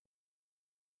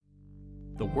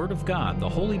The Word of God, the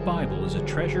Holy Bible, is a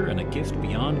treasure and a gift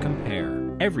beyond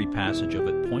compare. Every passage of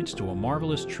it points to a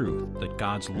marvelous truth that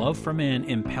God's love for man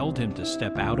impelled him to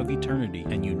step out of eternity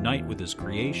and unite with his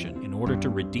creation in order to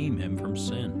redeem him from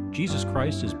sin. Jesus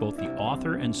Christ is both the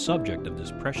author and subject of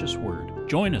this precious Word.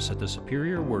 Join us at the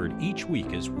Superior Word each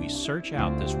week as we search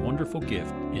out this wonderful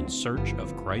gift in search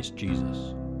of Christ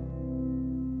Jesus.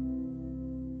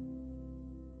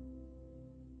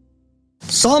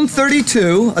 Psalm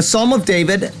 32, a psalm of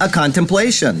David, a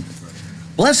contemplation.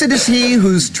 Blessed is he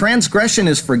whose transgression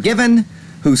is forgiven,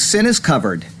 whose sin is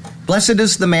covered. Blessed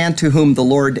is the man to whom the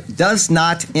Lord does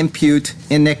not impute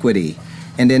iniquity,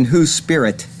 and in whose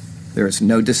spirit there is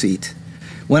no deceit.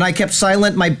 When I kept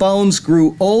silent, my bones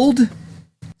grew old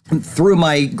through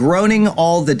my groaning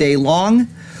all the day long.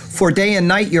 For day and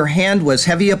night your hand was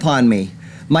heavy upon me.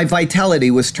 My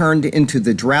vitality was turned into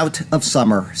the drought of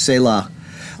summer. Selah.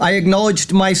 I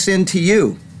acknowledged my sin to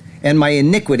you, and my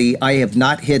iniquity I have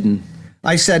not hidden.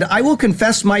 I said, I will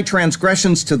confess my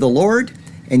transgressions to the Lord,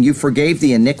 and you forgave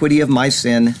the iniquity of my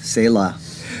sin. Selah.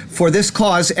 For this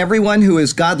cause everyone who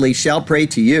is godly shall pray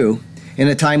to you in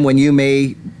a time when you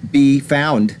may be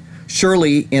found.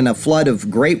 Surely in a flood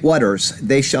of great waters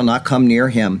they shall not come near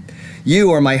him. You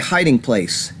are my hiding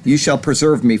place. You shall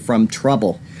preserve me from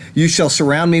trouble. You shall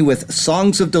surround me with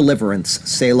songs of deliverance.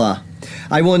 Selah.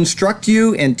 I will instruct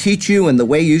you and teach you in the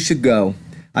way you should go.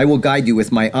 I will guide you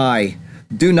with my eye.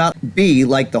 Do not be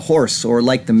like the horse or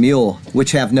like the mule,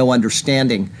 which have no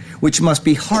understanding, which must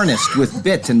be harnessed with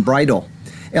bit and bridle,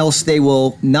 else they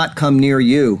will not come near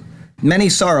you. Many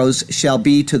sorrows shall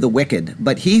be to the wicked,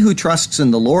 but he who trusts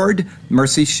in the Lord,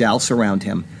 mercy shall surround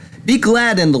him. Be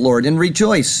glad in the Lord and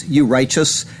rejoice, you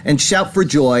righteous, and shout for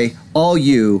joy, all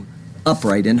you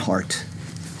upright in heart.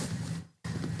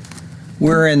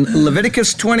 We're in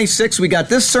Leviticus 26. We got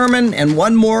this sermon and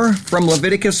one more from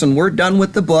Leviticus, and we're done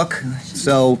with the book.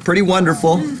 So pretty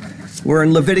wonderful. We're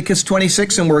in Leviticus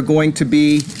 26, and we're going to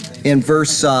be in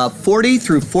verse 40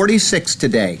 through 46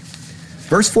 today.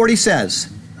 Verse 40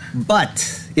 says,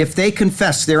 But if they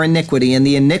confess their iniquity and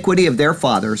the iniquity of their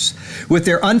fathers, with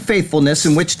their unfaithfulness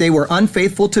in which they were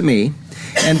unfaithful to me,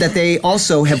 and that they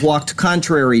also have walked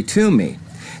contrary to me,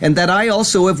 and that I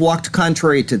also have walked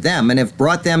contrary to them, and have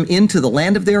brought them into the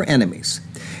land of their enemies.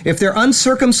 If their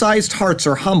uncircumcised hearts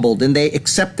are humbled, and they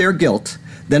accept their guilt,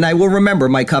 then I will remember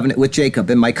my covenant with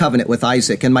Jacob, and my covenant with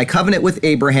Isaac, and my covenant with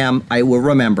Abraham I will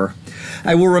remember.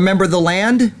 I will remember the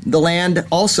land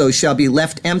also shall be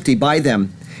left empty by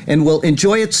them, and will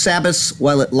enjoy its Sabbaths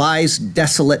while it lies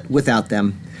desolate without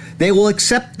them. They will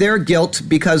accept their guilt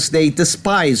because they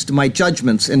despised my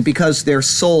judgments and because their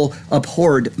soul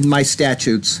abhorred my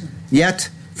statutes.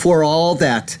 Yet, for all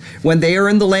that, when they are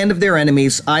in the land of their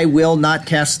enemies, I will not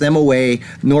cast them away,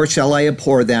 nor shall I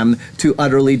abhor them to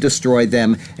utterly destroy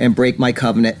them and break my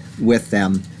covenant with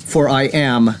them. For I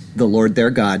am the Lord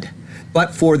their God.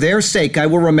 But for their sake I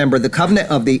will remember the covenant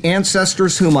of the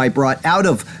ancestors whom I brought out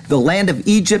of the land of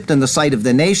Egypt and the sight of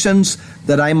the nations,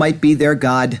 that I might be their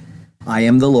God. I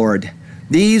am the Lord.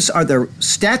 These are the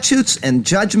statutes and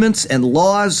judgments and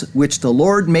laws which the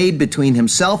Lord made between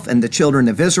himself and the children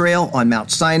of Israel on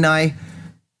Mount Sinai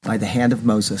by the hand of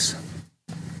Moses.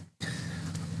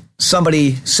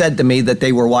 Somebody said to me that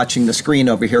they were watching the screen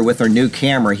over here with our new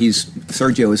camera.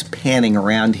 Sergio is panning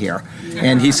around here.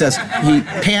 And he says, he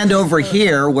panned over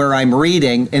here where I'm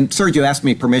reading, and Sergio asked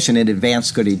me permission in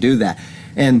advance, could he do that?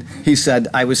 And he said,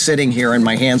 I was sitting here and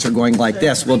my hands are going like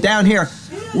this. Well, down here,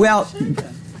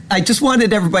 I just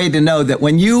wanted everybody to know that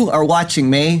when you are watching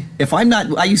me,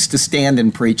 I used to stand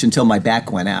and preach until my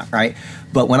back went out, right?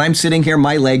 But when I'm sitting here,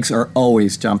 my legs are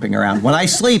always jumping around. When I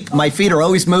sleep, my feet are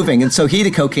always moving, and so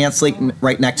Hideko can't sleep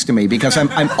right next to me because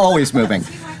I'm always moving.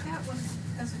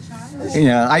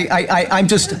 Yeah,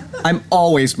 I'm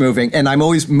always moving, and I'm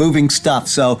always moving stuff.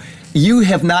 So you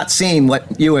have not seen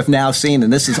what you have now seen,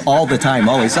 and this is all the time,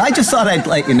 always. So I just thought I'd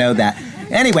let you know that.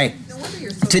 Anyway,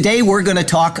 today we're going to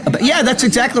talk about, yeah, that's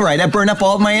exactly right. I burn up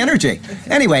all of my energy.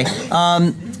 Anyway,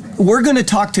 we're going to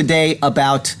talk today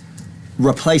about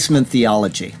replacement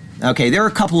theology. Okay, there are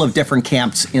a couple of different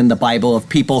camps in the Bible of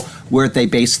people where they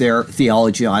base their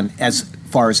theology on as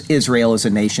far as Israel as a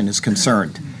nation is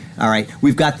concerned. All right,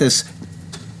 we've got this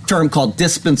term called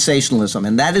dispensationalism,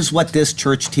 and that is what this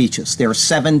church teaches. There are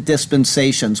 7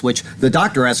 dispensations, which the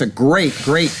doctor has a great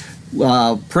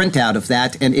printout of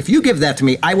that, and if you give that to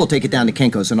me, I will take it down to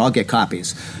Kinko's and I'll get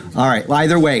copies. All right, well,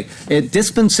 either way,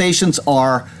 dispensations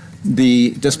are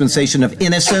the dispensation of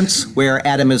innocence, where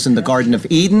Adam is in the Garden of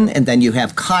Eden, and then you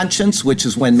have conscience, which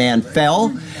is when man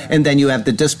fell, and then you have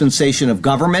the dispensation of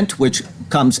government, which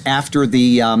comes after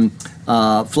the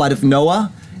flood of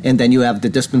Noah, And then you have the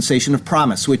dispensation of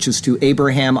promise, which is to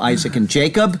Abraham, Isaac, and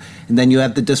Jacob. And then you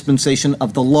have the dispensation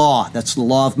of the law. That's the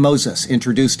law of Moses,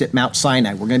 introduced at Mount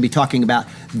Sinai. We're going to be talking about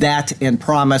that and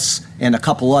promise and a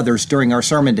couple others during our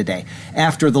sermon today.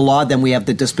 After the law, then we have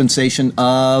the dispensation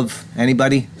of,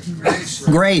 anybody?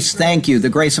 Grace, thank you. The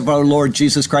grace of our Lord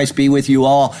Jesus Christ be with you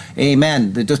all.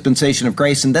 Amen. The dispensation of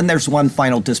grace. And then there's one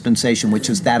final dispensation, which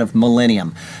is that of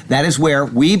millennium. That is where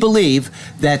we believe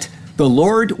that the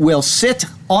Lord will sit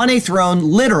on a throne,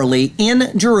 literally,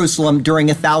 in Jerusalem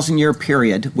during a 1,000-year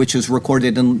period, which is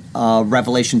recorded in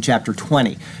Revelation chapter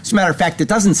 20. As a matter of fact, it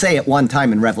doesn't say it one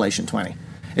time in Revelation 20.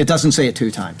 It doesn't say it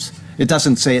 2 times. It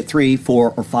doesn't say it 3,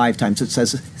 4, or 5 times. It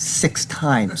says 6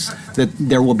 times that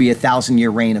there will be a 1,000-year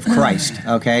reign of Christ,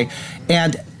 okay?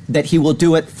 And that he will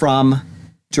do it from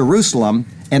Jerusalem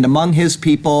and among his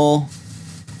people...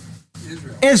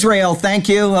 Israel, thank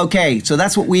you. Okay, so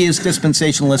that's what we as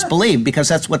dispensationalists believe, because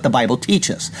that's what the Bible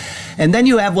teaches. And then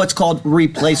you have what's called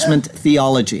replacement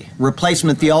theology.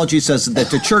 Replacement theology says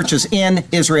that the church is in,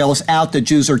 Israel is out, the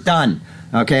Jews are done.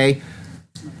 Okay?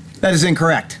 That is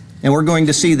incorrect. And we're going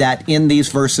to see that in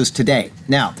these verses today.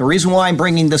 Now, the reason why I'm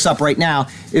bringing this up right now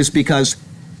is because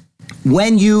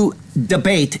when you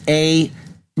debate a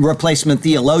replacement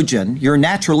theologian, you're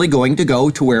naturally going to go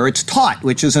to where it's taught,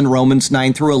 which is in Romans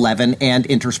 9 through 11 and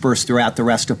interspersed throughout the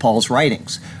rest of Paul's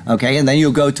writings. Okay, and then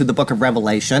you'll go to the book of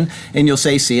Revelation and you'll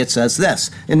say, see, it says this.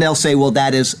 And they'll say, well,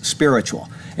 that is spiritual.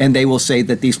 And they will say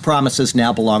that these promises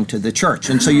now belong to the church.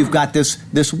 And so you've got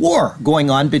this war going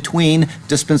on between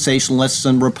dispensationalists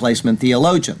and replacement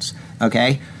theologians.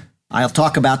 Okay, I'll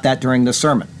talk about that during the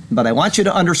sermon. But I want you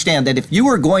to understand that if you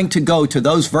are going to go to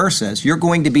those verses, you're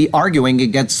going to be arguing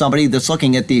against somebody that's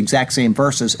looking at the exact same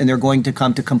verses, and they're going to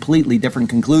come to completely different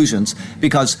conclusions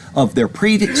because of their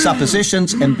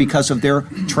presuppositions and because of their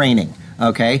training,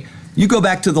 okay? You go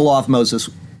back to the law of Moses,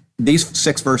 these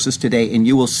 6 verses today, and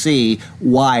you will see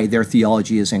why their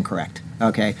theology is incorrect,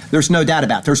 okay? There's no doubt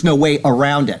about it. There's no way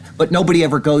around it, but nobody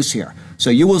ever goes here.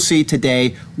 So you will see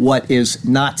today what is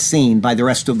not seen by the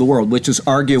rest of the world, which is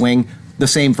arguing the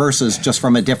same verses just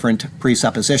from a different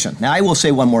presupposition. Now, I will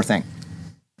say one more thing.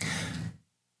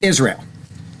 Israel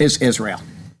is Israel.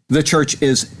 The church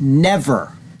is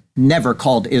never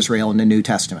called Israel in the New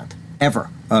Testament. Ever,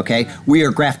 okay? We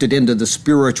are grafted into the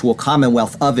spiritual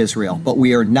commonwealth of Israel, but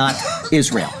we are not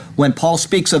Israel. When Paul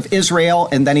speaks of Israel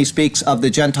and then he speaks of the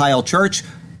Gentile church,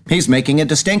 he's making a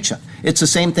distinction. It's the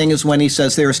same thing as when he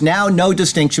says there is now no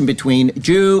distinction between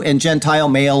Jew and Gentile,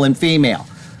 male and female.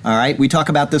 All right, we talk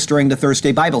about this during the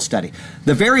Thursday Bible study.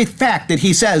 The very fact that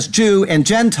he says Jew and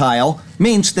Gentile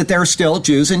means that there are still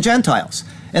Jews and Gentiles.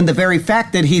 And the very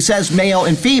fact that he says male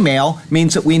and female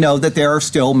means that we know that there are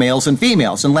still males and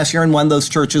females, unless you're in one of those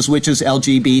churches which is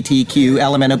LGBTQ,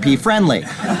 LMNOP friendly.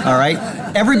 All right?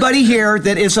 Everybody here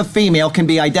that is a female can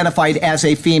be identified as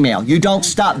a female. You don't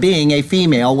stop being a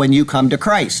female when you come to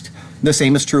Christ. The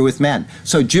same is true with men.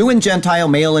 So Jew and Gentile,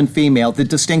 male and female, the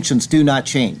distinctions do not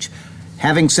change.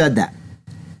 Having said that,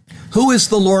 who is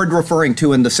the Lord referring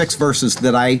to in the 6 verses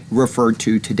that I referred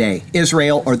to today?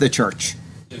 Israel or the church?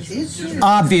 Israel.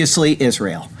 Obviously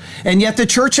Israel. And yet the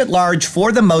church at large,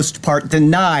 for the most part,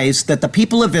 denies that the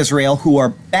people of Israel who are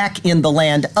back in the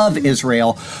land of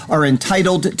Israel are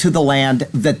entitled to the land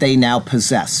that they now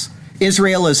possess.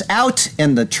 Israel is out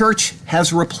and the church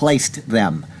has replaced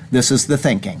them. This is the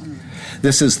thinking.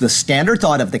 This is the standard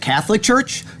thought of the Catholic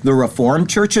Church, the Reformed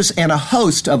churches, and a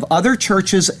host of other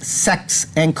churches, sects,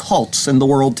 and cults in the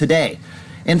world today.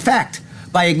 In fact,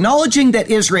 by acknowledging that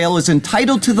Israel is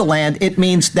entitled to the land, it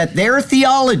means that their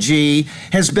theology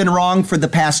has been wrong for the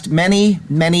past many,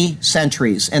 many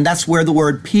centuries. And that's where the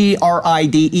word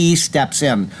PRIDE steps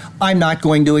in. I'm not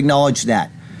going to acknowledge that.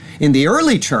 In the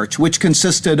early church, which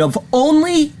consisted of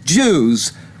only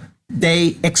Jews,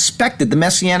 they expected the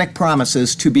messianic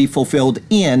promises to be fulfilled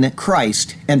in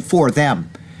Christ and for them.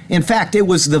 In fact, it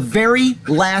was the very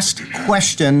last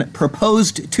question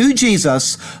proposed to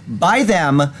Jesus by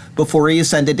them before he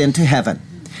ascended into heaven.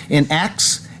 In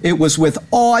Acts, it was with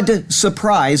awed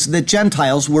surprise that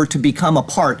Gentiles were to become a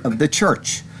part of the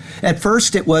church. At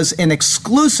first, it was an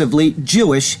exclusively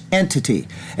Jewish entity,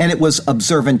 and it was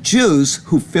observant Jews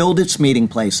who filled its meeting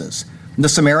places. The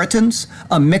Samaritans,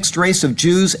 a mixed race of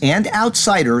Jews and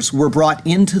outsiders, were brought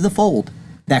into the fold.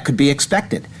 That could be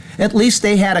expected. At least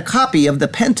they had a copy of the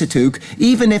Pentateuch,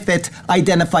 even if it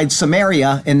identified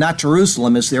Samaria and not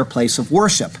Jerusalem as their place of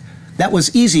worship. That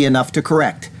was easy enough to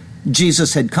correct.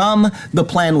 Jesus had come, the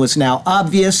plan was now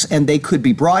obvious, and they could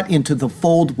be brought into the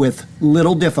fold with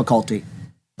little difficulty.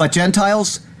 But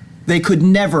Gentiles, they could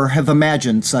never have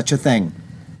imagined such a thing.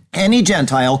 Any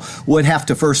Gentile would have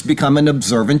to first become an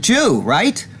observant Jew,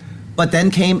 right? But then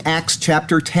came Acts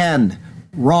chapter 10.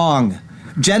 Wrong.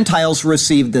 Gentiles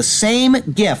received the same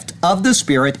gift of the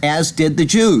Spirit as did the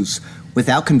Jews,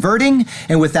 without converting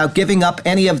and without giving up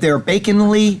any of their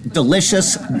baconly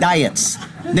delicious diets.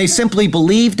 They simply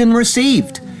believed and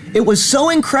received. It was so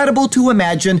incredible to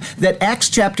imagine that Acts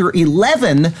chapter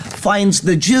 11 finds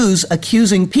the Jews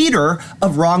accusing Peter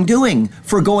of wrongdoing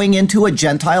for going into a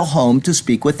Gentile home to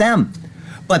speak with them.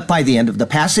 But by the end of the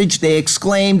passage, they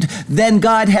exclaimed, "Then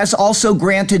God has also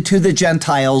granted to the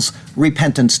Gentiles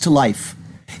repentance to life."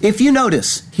 If you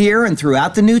notice, here and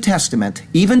throughout the New Testament,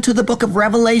 even to the book of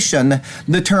Revelation,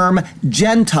 the term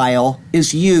Gentile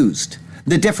is used.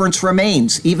 The difference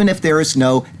remains, even if there is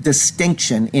no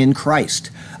distinction in Christ.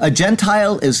 A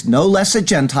Gentile is no less a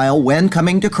Gentile when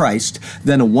coming to Christ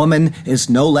than a woman is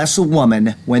no less a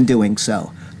woman when doing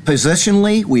so.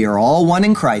 Positionally, we are all one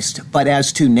in Christ, but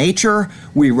as to nature,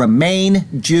 we remain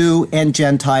Jew and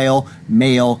Gentile,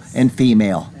 male and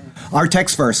female. Our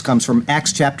text verse comes from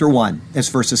Acts chapter 1. It's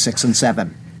verses 6 and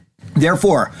 7.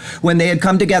 Therefore, when they had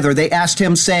come together, they asked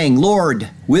him, saying, "Lord,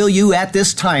 will you at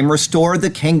this time restore the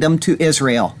kingdom to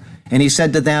Israel?" And he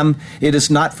said to them, "It is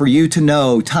not for you to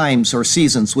know times or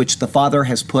seasons which the Father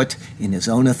has put in his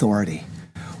own authority."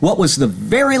 What was the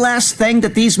very last thing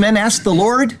that these men asked the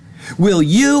Lord? Will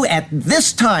you at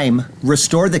this time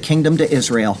restore the kingdom to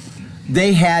Israel?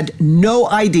 They had no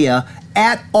idea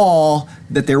at all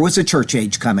that there was a church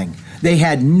age coming. They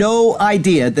had no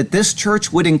idea that this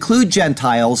church would include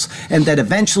Gentiles and that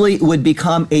eventually it would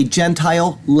become a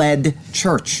Gentile-led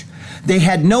church. They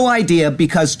had no idea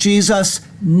because Jesus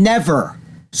never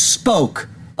spoke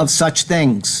of such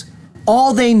things.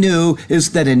 All they knew is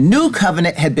that a new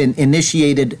covenant had been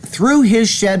initiated through his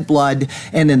shed blood,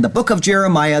 and in the book of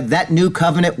Jeremiah, that new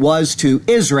covenant was to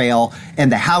Israel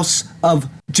and the house of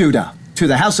Judah. To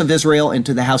the house of Israel and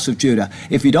to the house of Judah.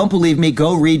 If you don't believe me,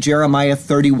 go read Jeremiah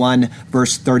 31,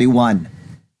 verse 31.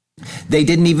 They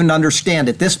didn't even understand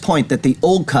at this point that the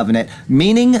old covenant,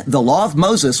 meaning the law of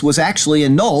Moses, was actually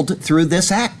annulled through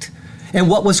this act. And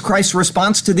what was Christ's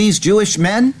response to these Jewish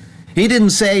men? He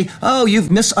didn't say, "Oh, you've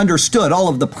misunderstood all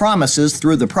of the promises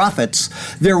through the prophets.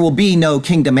 There will be no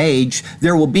kingdom age.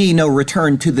 There will be no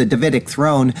return to the Davidic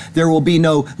throne. There will be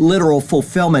no literal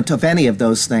fulfillment of any of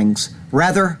those things."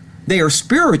 Rather, they are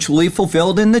spiritually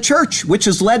fulfilled in the church, which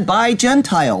is led by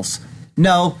Gentiles.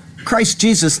 No, Christ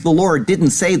Jesus the Lord didn't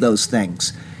say those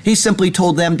things. He simply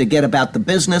told them to get about the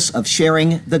business of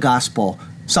sharing the gospel,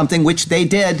 something which they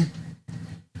did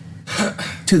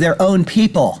to their own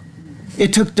people.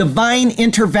 It took divine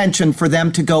intervention for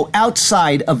them to go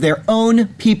outside of their own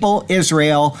people,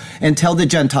 Israel, and tell the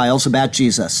Gentiles about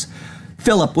Jesus.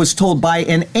 Philip was told by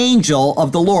an angel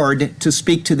of the Lord to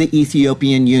speak to the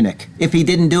Ethiopian eunuch. If he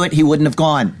didn't do it, he wouldn't have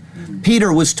gone.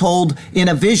 Peter was told in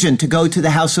a vision to go to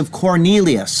the house of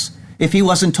Cornelius. If he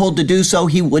wasn't told to do so,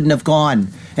 he wouldn't have gone.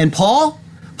 And Paul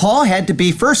had to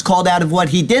be first called out of what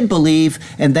he did believe,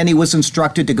 and then he was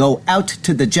instructed to go out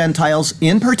to the Gentiles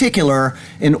in particular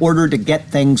in order to get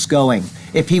things going.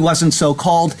 If he wasn't so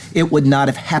called, it would not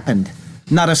have happened.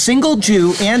 Not a single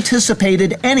Jew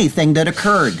anticipated anything that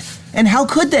occurred. And how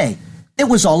could they? It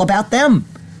was all about them.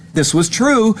 This was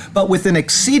true, but with an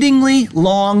exceedingly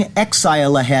long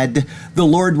exile ahead, the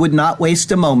Lord would not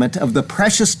waste a moment of the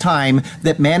precious time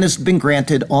that man has been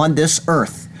granted on this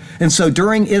earth. And so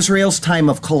during Israel's time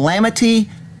of calamity,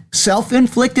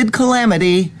 self-inflicted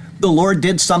calamity, the Lord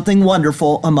did something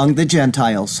wonderful among the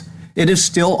Gentiles. It is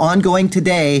still ongoing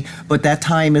today, but that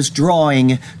time is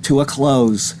drawing to a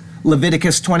close.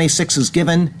 Leviticus 26 is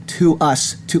given to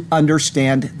us to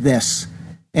understand this.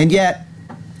 And yet,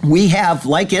 we have,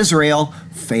 like Israel,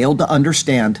 failed to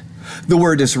understand. The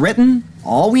word is written.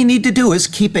 All we need to do is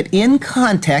keep it in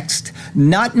context,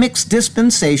 not mix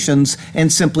dispensations,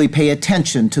 and simply pay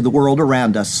attention to the world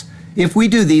around us. If we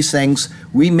do these things,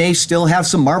 we may still have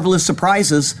some marvelous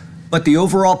surprises, but the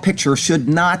overall picture should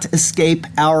not escape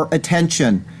our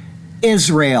attention.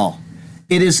 Israel.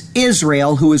 It is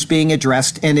Israel who is being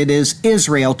addressed, and it is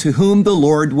Israel to whom the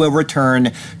Lord will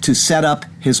return to set up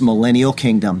his millennial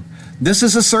kingdom. This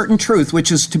is a certain truth which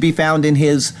is to be found in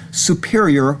his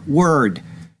superior word.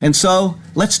 And so,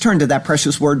 let's turn to that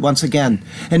precious word once again.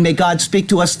 And may God speak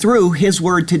to us through his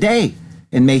word today.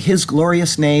 And may his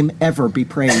glorious name ever be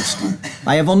praised.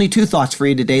 I have only two thoughts for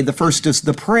you today. The first is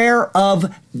the prayer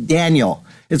of Daniel.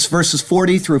 It's verses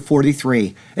 40 through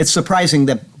 43. It's surprising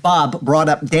that Bob brought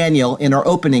up Daniel in our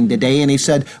opening today, and he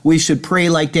said we should pray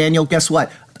like Daniel. Guess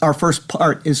what? Our first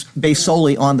part is based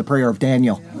solely on the prayer of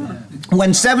Daniel.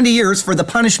 When 70 years for the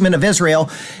punishment of Israel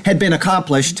had been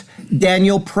accomplished,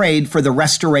 Daniel prayed for the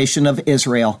restoration of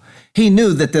Israel. He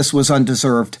knew that this was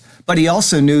undeserved, but he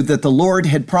also knew that the Lord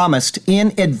had promised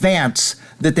in advance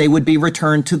that they would be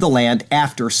returned to the land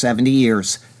after 70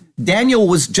 years. Daniel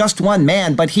was just one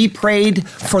man, but he prayed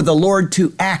for the Lord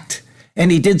to act,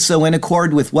 and he did so in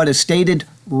accord with what is stated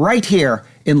right here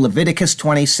in Leviticus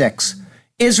 26.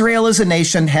 Israel as a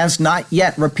nation has not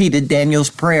yet repeated Daniel's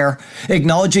prayer,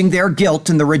 acknowledging their guilt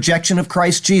in the rejection of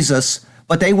Christ Jesus,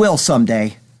 but they will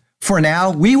someday. For now,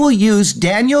 we will use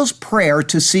Daniel's prayer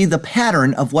to see the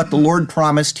pattern of what the Lord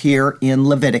promised here in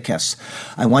Leviticus.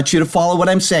 I want you to follow what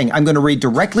I'm saying. I'm going to read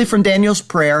directly from Daniel's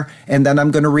prayer, and then I'm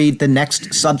going to read the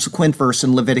next subsequent verse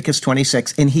in Leviticus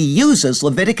 26. And he uses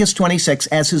Leviticus 26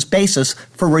 as his basis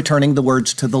for returning the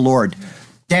words to the Lord.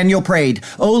 Daniel prayed,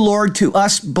 "O Lord, to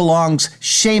us belongs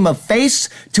shame of face,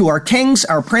 to our kings,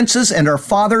 our princes, and our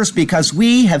fathers, because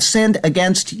we have sinned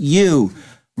against you."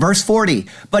 Verse 40,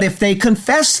 "But if they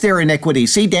confess their iniquity,"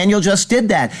 see, Daniel just did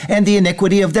that, "and the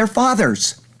iniquity of their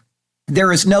fathers."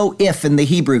 There is no if in the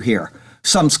Hebrew here.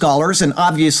 Some scholars, and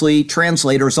obviously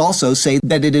translators also, say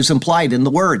that it is implied in the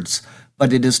words,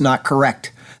 but it is not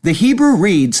correct. The Hebrew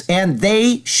reads, "and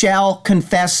they shall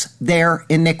confess their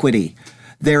iniquity."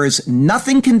 There is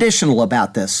nothing conditional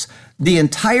about this. The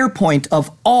entire point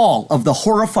of all of the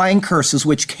horrifying curses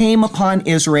which came upon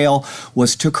Israel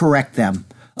was to correct them.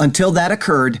 Until that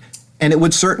occurred, and it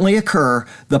would certainly occur,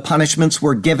 the punishments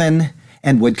were given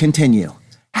and would continue.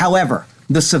 However,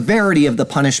 the severity of the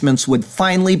punishments would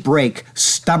finally break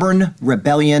stubborn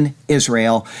rebellion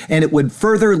Israel, and it would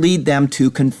further lead them to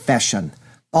confession.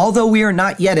 Although we are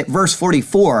not yet at verse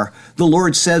 44, the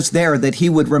Lord says there that he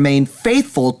would remain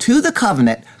faithful to the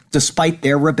covenant despite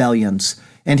their rebellions,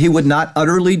 and he would not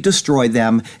utterly destroy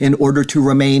them in order to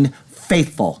remain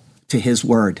faithful to his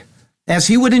word. As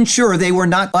he would ensure they were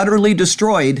not utterly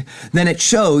destroyed, then it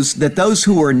shows that those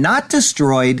who were not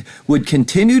destroyed would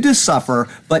continue to suffer,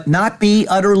 but not be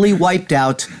utterly wiped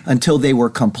out until they were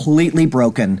completely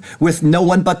broken, with no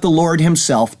one but the Lord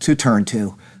himself to turn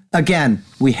to. Again,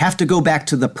 we have to go back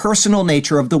to the personal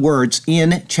nature of the words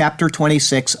in chapter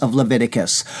 26 of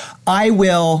Leviticus. I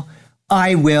will,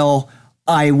 I will,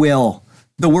 I will.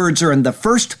 The words are in the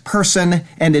first person,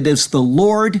 and it is the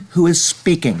Lord who is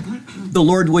speaking. The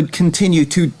Lord would continue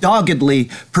to doggedly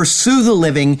pursue the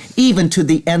living, even to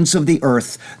the ends of the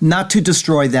earth, not to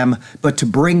destroy them, but to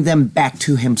bring them back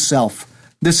to himself.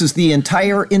 This is the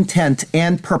entire intent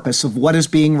and purpose of what is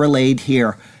being relayed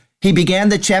here. He began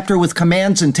the chapter with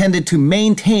commands intended to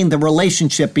maintain the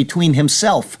relationship between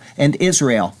himself and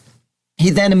Israel. He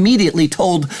then immediately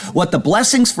told what the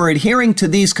blessings for adhering to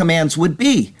these commands would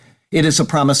be. It is a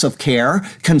promise of care,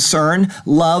 concern,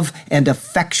 love, and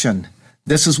affection.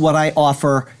 This is what I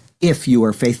offer if you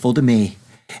are faithful to me.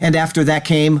 And after that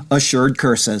came assured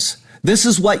curses. This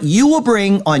is what you will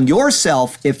bring on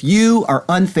yourself if you are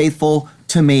unfaithful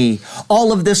to me.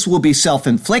 All of this will be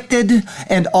self-inflicted,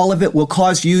 and all of it will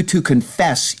cause you to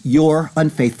confess your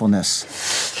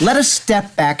unfaithfulness. Let us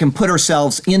step back and put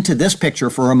ourselves into this picture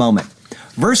for a moment.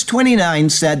 Verse 29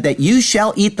 said that you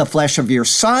shall eat the flesh of your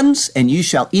sons, and you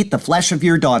shall eat the flesh of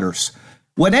your daughters.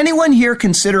 Would anyone here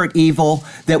consider it evil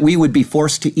that we would be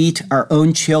forced to eat our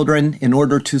own children in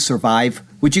order to survive?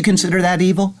 Would you consider that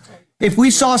evil? If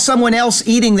we saw someone else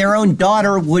eating their own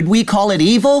daughter, would we call it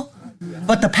evil?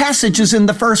 But the passage is in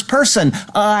the first person,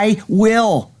 I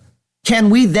will.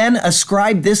 Can we then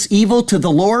ascribe this evil to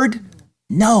the Lord?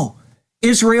 No.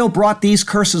 Israel brought these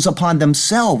curses upon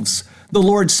themselves. The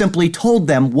Lord simply told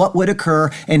them what would occur,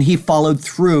 and he followed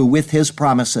through with his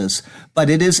promises. But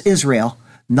it is Israel,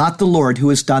 not the Lord, who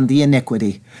has done the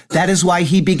iniquity. That is why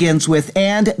he begins with,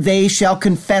 and they shall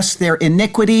confess their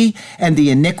iniquity and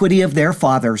the iniquity of their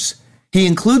fathers. He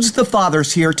includes the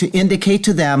fathers here to indicate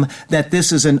to them that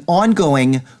this is an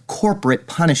ongoing corporate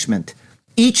punishment.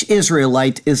 Each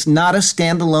Israelite is not a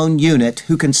standalone unit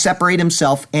who can separate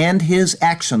himself and his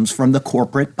actions from the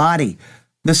corporate body.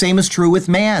 The same is true with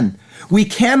man. We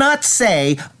cannot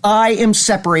say, I am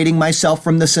separating myself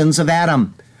from the sins of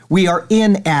Adam. We are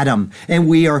in Adam, and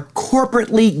we are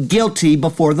corporately guilty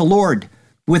before the Lord.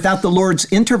 Without the Lord's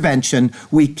intervention,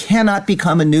 we cannot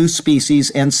become a new species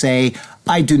and say,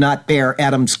 I do not bear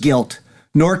Adam's guilt.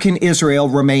 Nor can Israel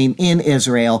remain in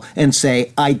Israel and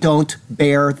say, I don't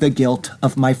bear the guilt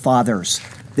of my fathers.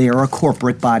 They are a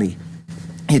corporate body.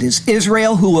 It is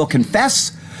Israel who will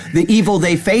confess. The evil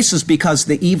they face is because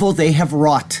the evil they have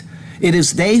wrought. It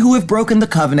is they who have broken the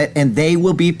covenant, and they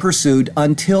will be pursued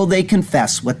until they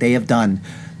confess what they have done.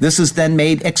 This is then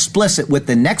made explicit with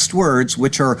the next words,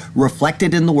 which are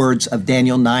reflected in the words of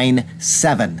Daniel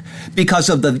 9:7, because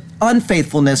of the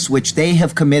unfaithfulness which they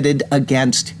have committed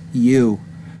against you.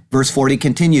 Verse 40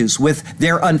 continues, with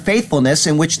their unfaithfulness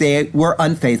in which they were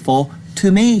unfaithful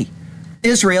to me.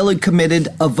 Israel had committed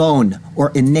avon,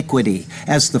 or iniquity,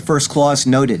 as the first clause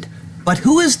noted. But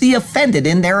who is the offended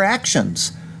in their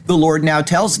actions? The Lord now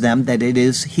tells them that it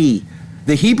is He.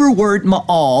 The Hebrew word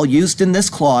ma'al, used in this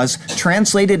clause,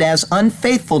 translated as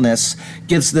unfaithfulness,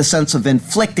 gives the sense of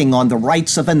inflicting on the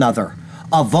rights of another.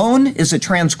 Avon is a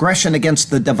transgression against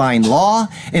the divine law,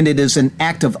 and it is an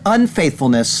act of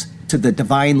unfaithfulness to the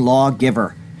divine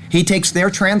lawgiver. He takes their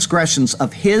transgressions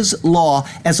of His law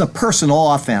as a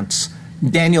personal offense.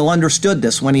 Daniel understood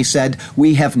this when he said,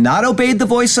 we have not obeyed the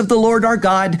voice of the Lord our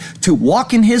God to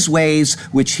walk in His ways,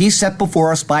 which He set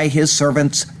before us by His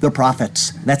servants, the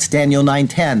prophets. That's Daniel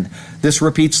 9:10. This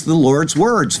repeats the Lord's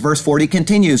words. Verse 40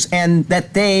 continues, and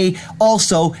that they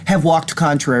also have walked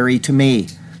contrary to me.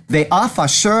 Ve'af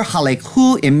asher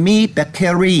halekhu imi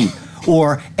bekeri,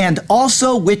 or, and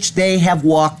also which they have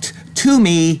walked to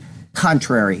me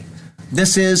contrary.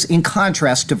 This is in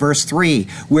contrast to verse 3,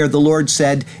 where the Lord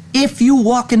said, if you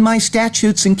walk in my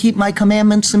statutes and keep my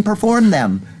commandments and perform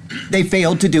them. They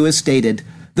failed to do as stated.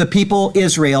 The people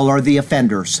Israel are the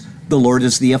offenders. The Lord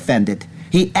is the offended.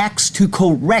 He acts to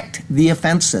correct the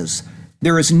offenses.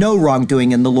 There is no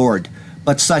wrongdoing in the Lord.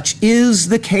 But such is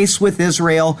the case with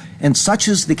Israel, and such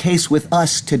is the case with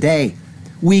us today.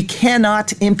 We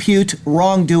cannot impute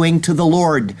wrongdoing to the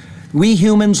Lord. We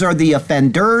humans are the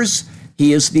offenders.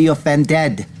 He is the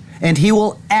offended, and He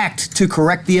will act to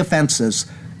correct the offenses.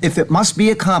 If it must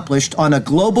be accomplished on a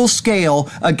global scale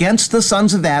against the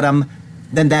sons of Adam,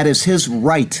 then that is His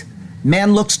right.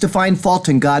 Man looks to find fault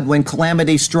in God when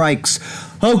calamity strikes.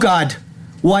 Oh God,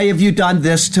 why have you done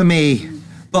this to me?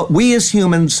 But we as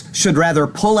humans should rather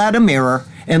pull out a mirror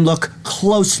and look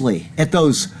closely at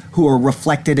those who are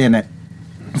reflected in it.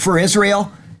 For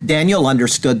Israel, Daniel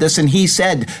understood this, and he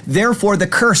said, therefore the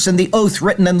curse and the oath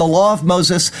written in the law of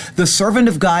Moses, the servant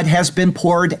of God, has been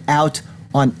poured out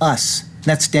on us.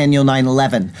 That's Daniel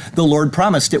 9:11. The Lord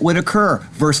promised it would occur.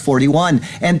 Verse 41,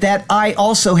 and that I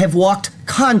also have walked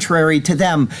contrary to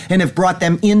them and have brought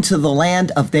them into the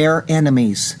land of their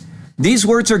enemies. These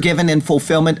words are given in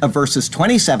fulfillment of verses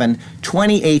 27,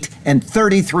 28, and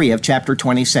 33 of chapter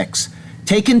 26.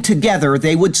 Taken together,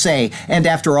 they would say, and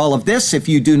after all of this, if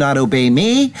you do not obey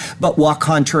me, but walk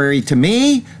contrary to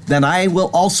me, then I will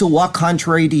also walk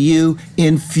contrary to you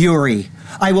in fury.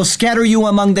 I will scatter you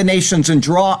among the nations and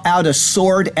draw out a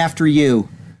sword after you.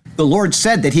 The Lord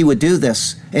said that He would do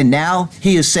this, and now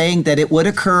He is saying that it would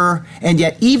occur, and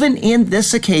yet even in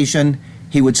this occasion,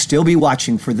 He would still be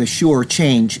watching for the sure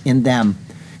change in them.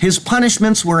 His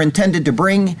punishments were intended to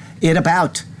bring it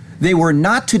about. They were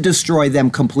not to destroy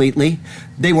them completely.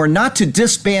 They were not to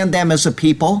disband them as a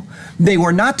people. They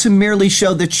were not to merely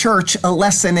show the church a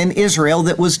lesson in Israel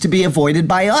that was to be avoided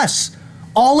by us.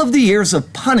 All of the years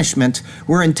of punishment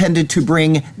were intended to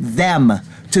bring them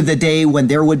to the day when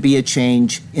there would be a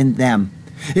change in them.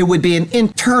 It would be an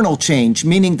internal change,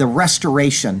 meaning the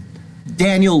restoration.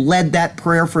 Daniel led that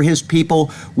prayer for his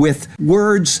people with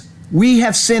words, we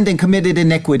have sinned and committed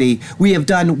iniquity. We have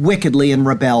done wickedly and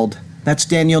rebelled. That's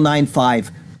Daniel 9:5.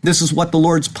 This is what the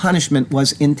Lord's punishment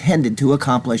was intended to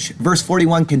accomplish. Verse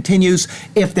 41 continues,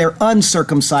 if their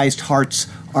uncircumcised hearts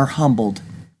are humbled.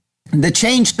 The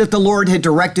change that the Lord had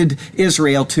directed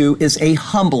Israel to is a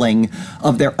humbling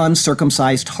of their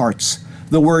uncircumcised hearts.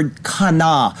 The word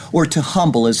kana, or to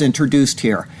humble, is introduced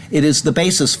here. It is the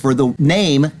basis for the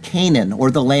name Canaan,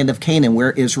 or the land of Canaan,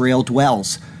 where Israel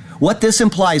dwells. What this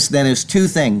implies then is two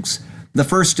things. The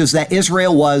first is that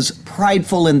Israel was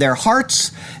prideful in their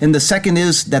hearts, and the second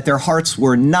is that their hearts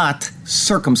were not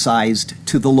circumcised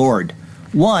to the Lord.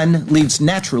 One leads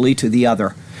naturally to the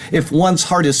other. If one's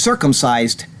heart is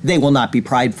circumcised, they will not be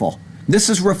prideful. This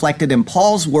is reflected in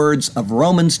Paul's words of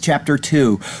Romans chapter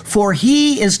 2. For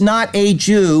he is not a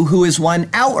Jew who is one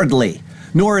outwardly,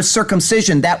 nor is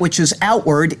circumcision that which is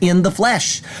outward in the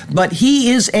flesh. But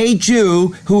he is a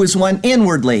Jew who is one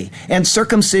inwardly, and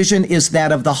circumcision is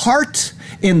that of the heart,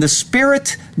 in the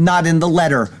spirit, not in the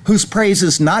letter, whose praise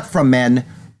is not from men,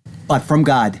 but from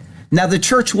God. Now the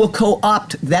church will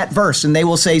co-opt that verse, and they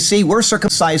will say, see, we're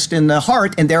circumcised in the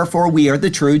heart, and therefore we are the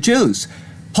true Jews.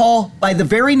 Paul, by the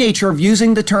very nature of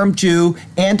using the term Jew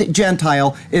and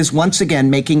Gentile, is once again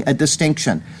making a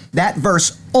distinction. That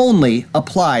verse only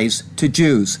applies to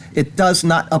Jews. It does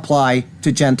not apply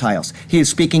to Gentiles. He is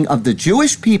speaking of the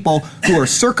Jewish people who are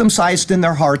circumcised in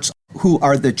their hearts who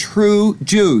are the true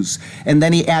Jews. And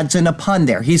then he adds in a pun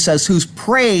there. He says, whose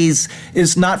praise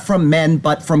is not from men,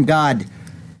 but from God.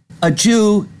 A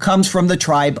Jew comes from the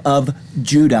tribe of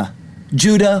Judah.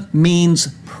 Judah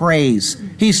means praise.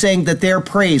 He's saying that their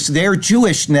praise, their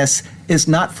Jewishness, is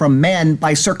not from men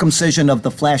by circumcision of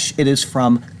the flesh. It is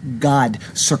from God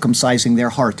circumcising their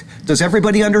heart. Does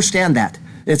everybody understand that?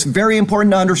 It's very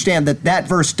important to understand that that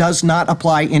verse does not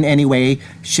apply in any way,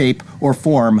 shape, or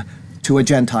form to a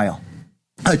Gentile.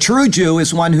 A true Jew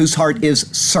is one whose heart is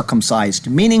circumcised,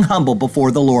 meaning humble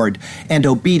before the Lord and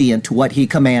obedient to what he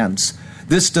commands.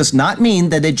 This does not mean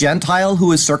that a Gentile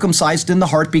who is circumcised in the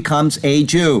heart becomes a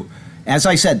Jew. As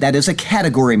I said, that is a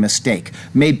category mistake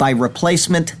made by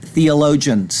replacement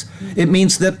theologians. It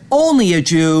means that only a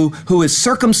Jew who is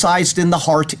circumcised in the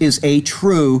heart is a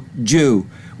true Jew.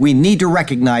 We need to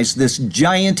recognize this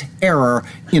giant error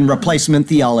in replacement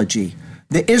theology.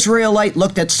 The Israelite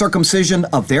looked at circumcision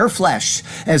of their flesh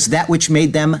as that which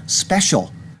made them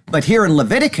special. But here in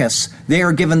Leviticus, they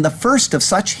are given the first of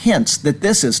such hints that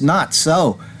this is not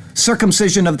so.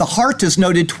 Circumcision of the heart is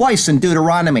noted twice in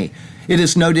Deuteronomy. It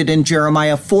is noted in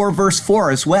Jeremiah 4, verse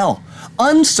 4 as well.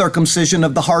 Uncircumcision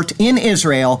of the heart in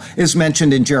Israel is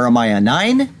mentioned in Jeremiah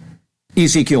 9,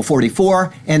 Ezekiel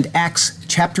 44, and Acts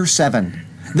chapter 7.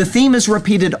 The theme is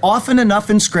repeated often enough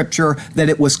in Scripture that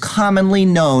it was commonly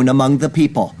known among the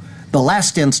people. The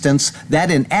last instance,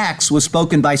 that in Acts, was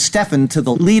spoken by Stephen to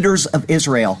the leaders of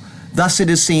Israel. Thus it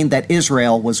is seen that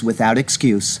Israel was without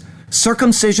excuse.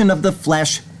 Circumcision of the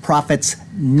flesh profits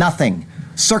nothing.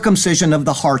 Circumcision of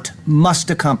the heart must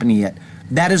accompany it.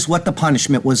 That is what the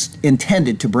punishment was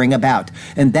intended to bring about,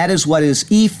 and that is what is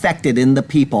effected in the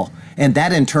people. And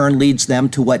that in turn leads them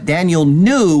to what Daniel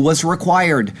knew was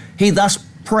required. He thus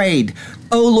prayed,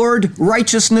 O Lord,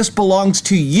 righteousness belongs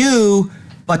to you,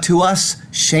 but to us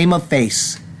shame of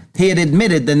face. He had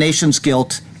admitted the nation's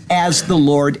guilt as the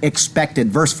Lord expected.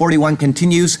 Verse 41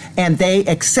 continues, and they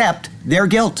accept their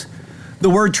guilt. The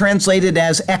word translated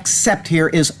as accept here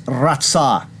is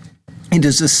ratzah. It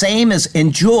is the same as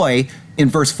enjoy in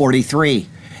verse 43,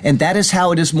 and that is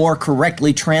how it is more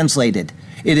correctly translated.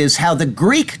 It is how the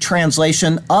Greek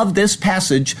translation of this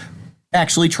passage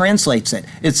actually translates it.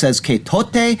 It says,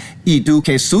 Ketote idu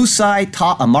kesusai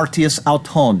ta amartius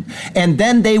auton, and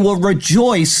then they will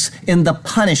rejoice in the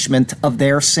punishment of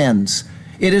their sins.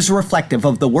 It is reflective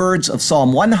of the words of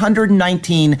Psalm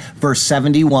 119, verse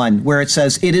 71, where it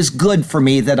says, it is good for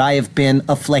me that I have been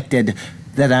afflicted,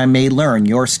 that I may learn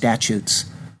your statutes.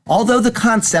 Although the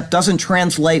concept doesn't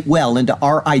translate well into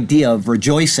our idea of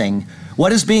rejoicing,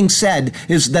 what is being said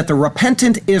is that the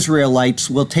repentant Israelites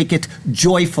will take it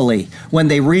joyfully when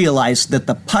they realize that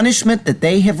the punishment that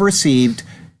they have received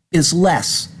is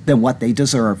less than what they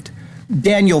deserved.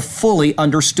 Daniel fully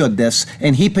understood this,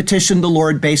 and he petitioned the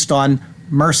Lord based on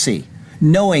mercy,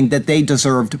 knowing that they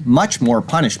deserved much more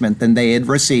punishment than they had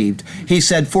received. He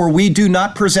said, for we do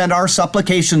not present our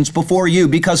supplications before you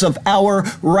because of our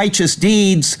righteous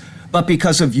deeds, but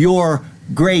because of your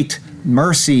great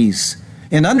mercies.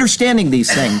 In understanding these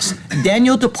things,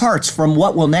 Daniel departs from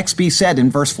what will next be said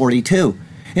in verse 42.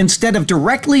 Instead of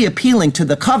directly appealing to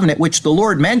the covenant which the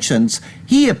Lord mentions,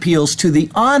 he appeals to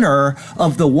the honor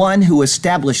of the one who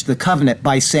established the covenant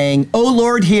by saying, O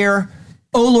Lord, hear,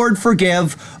 O Lord,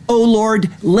 forgive, O Lord,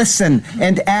 listen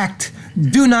and act.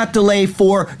 Do not delay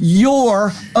for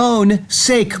your own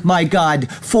sake, my God,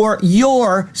 for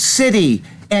your city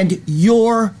and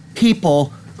your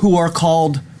people who are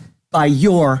called by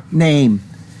your name.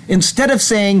 Instead of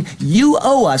saying, you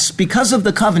owe us because of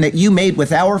the covenant you made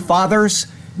with our fathers,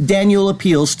 Daniel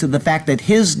appeals to the fact that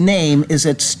his name is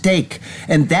at stake,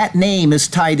 and that name is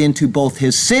tied into both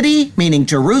his city, meaning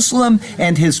Jerusalem,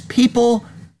 and his people,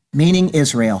 meaning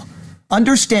Israel.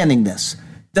 Understanding this,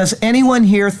 does anyone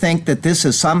here think that this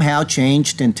has somehow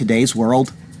changed in today's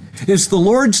world? Is the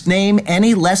Lord's name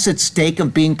any less at stake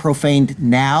of being profaned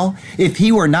now if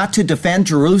he were not to defend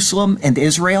Jerusalem and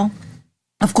Israel?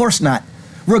 Of course not.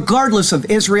 Regardless of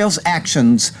Israel's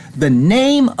actions, the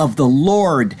name of the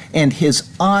Lord and his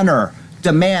honor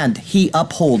demand he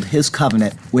uphold his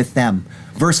covenant with them.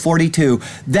 Verse 42,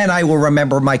 then I will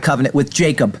remember my covenant with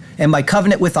Jacob, and my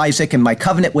covenant with Isaac, and my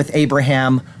covenant with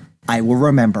Abraham, I will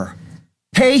remember.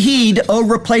 Pay heed, O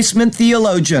replacement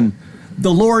theologian.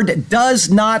 The Lord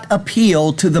does not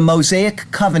appeal to the Mosaic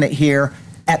covenant here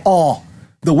at all.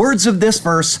 The words of this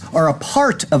verse are a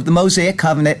part of the Mosaic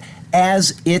covenant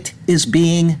as it is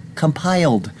being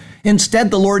compiled. Instead,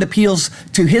 the Lord appeals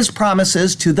to his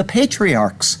promises to the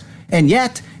patriarchs. And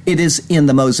yet, it is in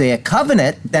the Mosaic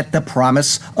covenant that the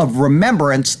promise of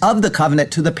remembrance of the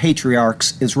covenant to the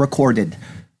patriarchs is recorded.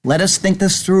 Let us think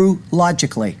this through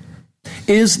logically.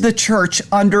 Is the church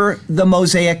under the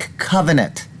Mosaic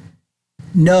covenant?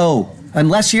 No.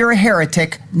 Unless you're a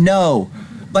heretic, no.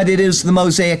 But it is the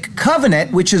Mosaic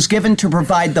covenant which is given to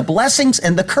provide the blessings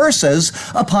and the curses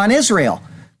upon Israel.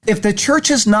 If the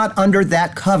church is not under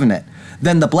that covenant,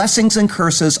 then the blessings and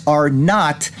curses are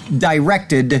not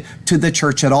directed to the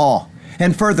church at all.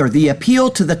 And further, the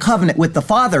appeal to the covenant with the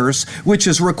fathers, which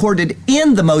is recorded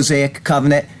in the Mosaic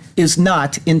covenant, is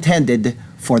not intended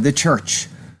for the church.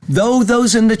 Though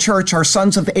those in the church are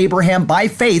sons of Abraham by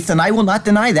faith, and I will not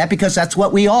deny that because that's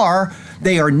what we are,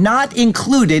 they are not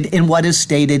included in what is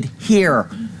stated here.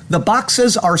 The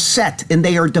boxes are set and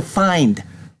they are defined.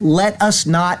 Let us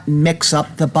not mix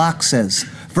up the boxes.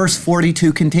 Verse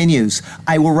 42 continues,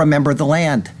 I will remember the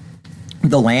land.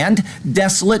 The land,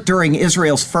 desolate during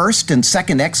Israel's first and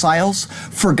second exiles,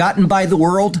 forgotten by the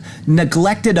world,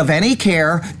 neglected of any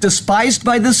care, despised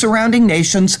by the surrounding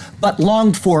nations, but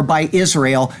longed for by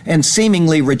Israel, and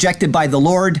seemingly rejected by the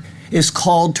Lord, is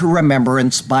called to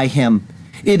remembrance by him.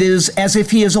 It is as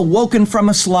if he is awoken from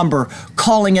a slumber,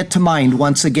 calling it to mind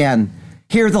once again.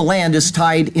 Here the land is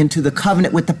tied into the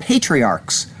covenant with the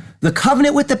patriarchs. The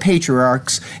covenant with the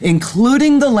patriarchs,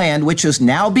 including the land which is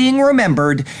now being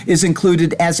remembered, is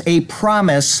included as a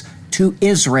promise to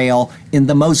Israel in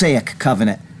the Mosaic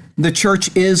covenant. The church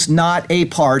is not a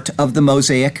part of the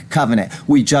Mosaic covenant.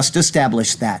 We just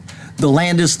established that. The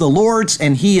land is the Lord's,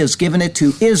 and he has given it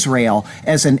to Israel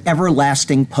as an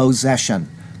everlasting possession.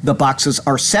 The boxes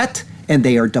are set and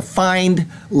they are defined.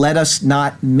 Let us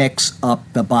not mix up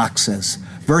the boxes.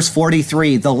 Verse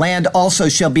 43, the land also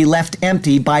shall be left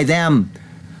empty by them.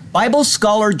 Bible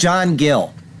scholar John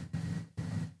Gill,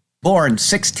 born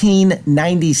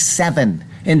 1697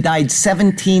 and died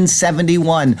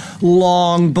 1771,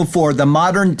 long before the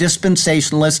modern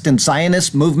dispensationalist and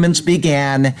Zionist movements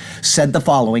began, said the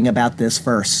following about this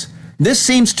verse. This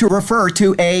seems to refer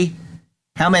to a,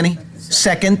 how many?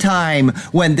 Second time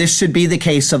when this should be the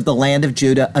case of the land of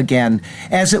Judah again,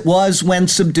 as it was when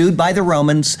subdued by the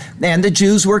Romans, and the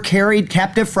Jews were carried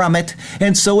captive from it,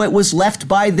 and so it was left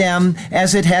by them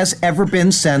as it has ever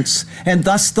been since. And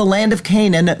thus the land of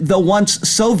Canaan, though once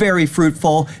so very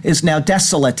fruitful, is now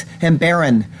desolate and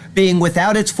barren, being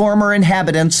without its former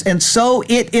inhabitants, and so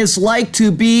it is like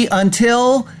to be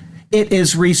until it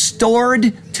is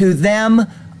restored to them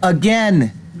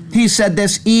again. He said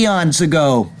this eons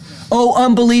ago. O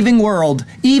unbelieving world,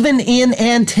 even in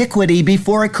antiquity,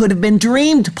 before it could have been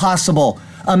dreamed possible,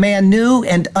 a man knew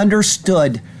and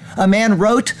understood. A man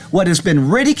wrote what has been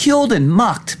ridiculed and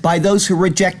mocked by those who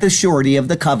reject the surety of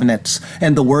the covenants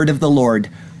and the word of the Lord.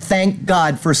 Thank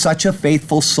God for such a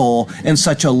faithful soul and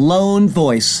such a lone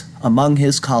voice among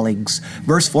his colleagues.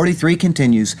 Verse 43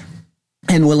 continues,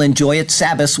 and will enjoy its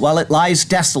Sabbaths while it lies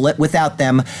desolate without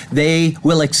them. They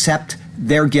will accept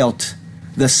their guilt.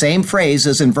 The same phrase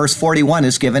as in verse 41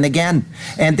 is given again.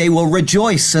 And they will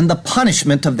rejoice in the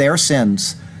punishment of their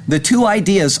sins. The two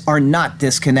ideas are not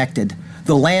disconnected.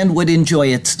 The land would enjoy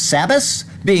its Sabbaths,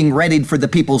 being readied for the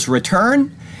people's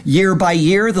return. Year by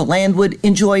year, the land would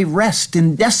enjoy rest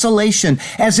in desolation,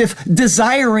 as if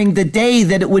desiring the day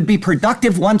that it would be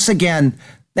productive once again.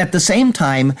 At the same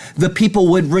time, the people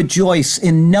would rejoice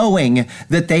in knowing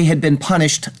that they had been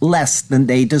punished less than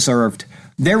they deserved.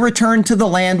 Their return to the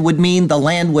land would mean the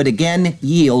land would again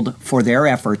yield for their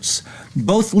efforts.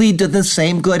 Both lead to the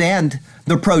same good end,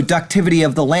 the productivity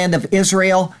of the land of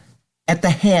Israel at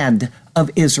the hand of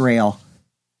Israel.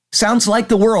 Sounds like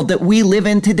the world that we live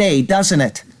in today, doesn't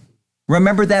it?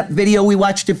 Remember that video we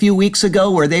watched a few weeks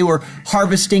ago where they were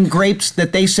harvesting grapes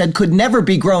that they said could never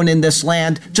be grown in this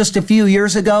land just a few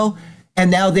years ago?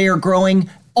 And now they are growing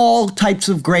all types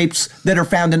of grapes that are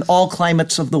found in all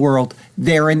climates of the world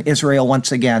there in Israel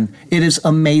once again. It is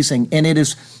amazing, and it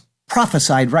is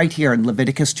prophesied right here in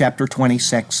Leviticus chapter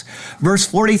 26. Verse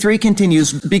 43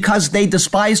 continues, because they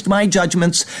despised my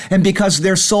judgments and because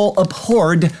their soul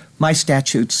abhorred my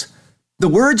statutes. The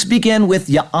words begin with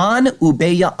ya'an ube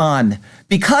ya'an,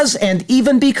 because and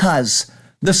even because.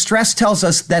 The stress tells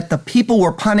us that the people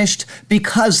were punished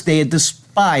because they had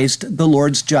despised the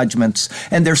Lord's judgments,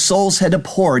 and their souls had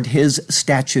abhorred his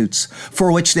statutes,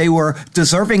 for which they were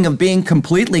deserving of being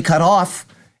completely cut off.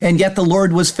 And yet the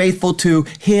Lord was faithful to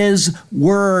his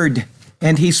word,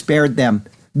 and he spared them.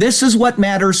 This is what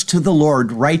matters to the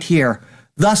Lord right here.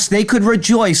 Thus they could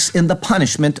rejoice in the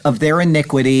punishment of their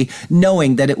iniquity,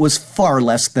 knowing that it was far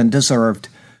less than deserved.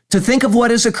 To think of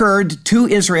what has occurred to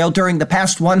Israel during the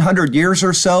past 100 years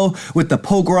or so with the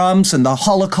pogroms and the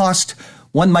Holocaust,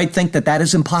 one might think that that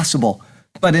is impossible.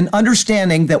 But in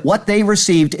understanding that what they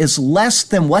received is less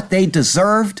than what they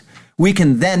deserved, we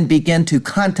can then begin to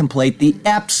contemplate the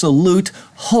absolute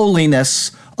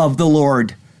holiness of the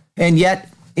Lord. And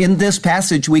yet, in this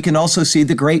passage, we can also see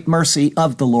the great mercy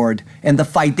of the Lord and the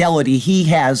fidelity he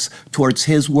has towards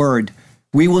his word.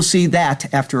 We will see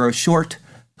that after a short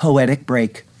poetic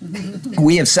break.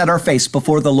 We have set our face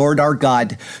before the Lord our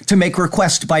God to make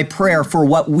request by prayer for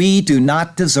what we do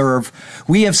not deserve.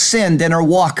 We have sinned in our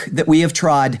walk that we have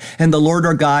trod, and the Lord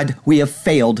our God we have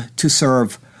failed to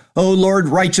serve. O Lord,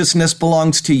 righteousness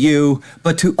belongs to you,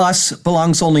 but to us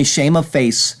belongs only shame of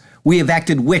face. We have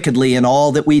acted wickedly in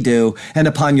all that we do, and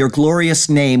upon your glorious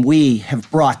name we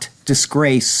have brought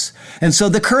disgrace. And so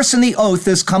the curse and the oath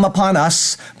has come upon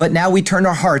us, but now we turn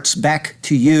our hearts back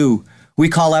to you. We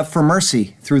call out for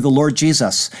mercy through the Lord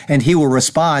Jesus, and he will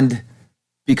respond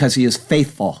because he is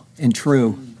faithful and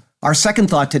true. Our second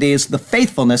thought today is the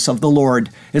faithfulness of the Lord.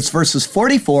 It's verses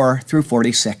 44 through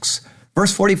 46.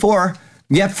 Verse 44,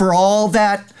 yet for all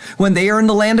that, when they are in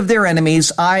the land of their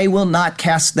enemies, I will not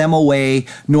cast them away,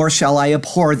 nor shall I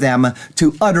abhor them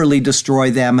to utterly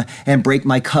destroy them and break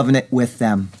my covenant with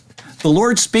them. The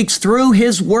Lord speaks through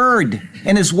his word,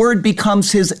 and his word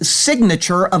becomes his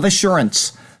signature of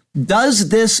assurance. Does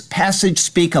this passage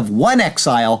speak of one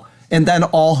exile and then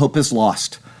all hope is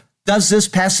lost? Does this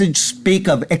passage speak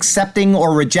of accepting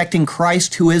or rejecting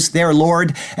Christ, who is their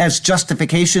Lord, as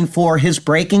justification for his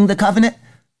breaking the covenant?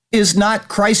 Is not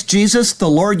Christ Jesus, the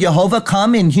Lord Jehovah,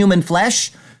 come in human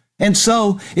flesh? And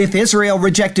so, if Israel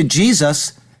rejected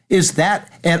Jesus, is that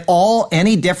at all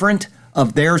any different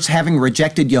of theirs having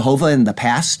rejected Jehovah in the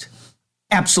past?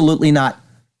 Absolutely not.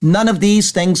 None of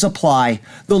these things apply.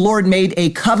 The Lord made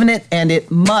a covenant and it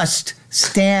must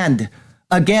stand.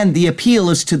 Again, the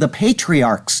appeal is to the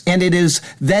patriarchs, and it is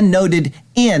then noted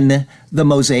in the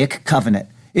Mosaic covenant.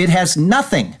 It has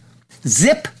nothing,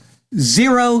 zip,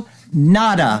 zero,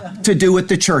 nada to do with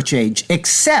the church age,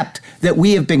 except that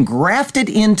we have been grafted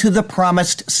into the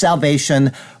promised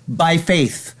salvation by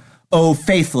faith. O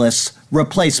faithless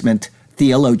replacement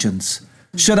theologians.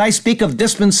 Should I speak of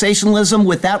dispensationalism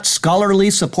without scholarly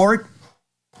support?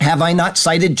 Have I not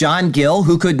cited John Gill,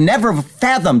 who could never have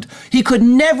fathomed, he could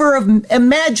never have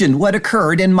imagined what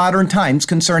occurred in modern times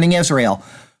concerning Israel?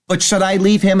 But should I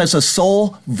leave him as a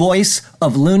sole voice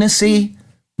of lunacy?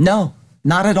 No,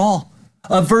 not at all.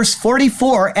 Verse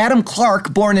 44, Adam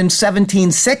Clarke, born in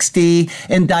 1760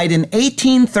 and died in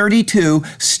 1832,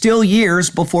 still years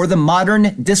before the modern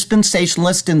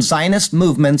dispensationalist and Zionist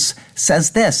movements,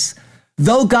 says this: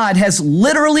 though God has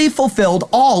literally fulfilled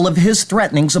all of his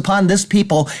threatenings upon this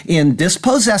people in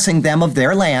dispossessing them of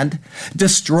their land,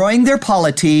 destroying their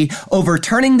polity,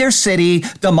 overturning their city,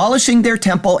 demolishing their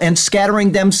temple, and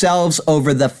scattering themselves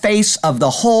over the face of the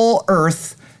whole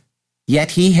earth,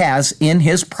 yet he has, in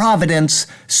his providence,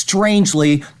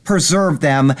 strangely preserved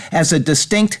them as a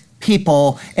distinct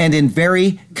people, and in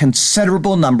very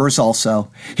considerable numbers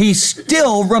also. He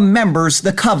still remembers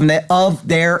the covenant of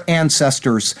their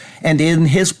ancestors, and in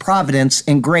his providence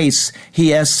and grace, he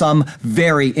has some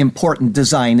very important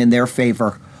design in their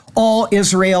favor. All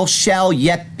Israel shall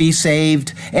yet be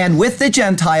saved, and with the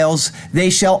Gentiles they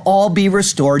shall all be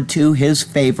restored to his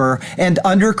favor, and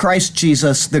under Christ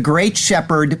Jesus, the great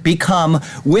shepherd, become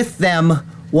with them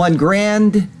one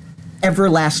grand,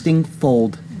 everlasting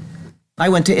fold. I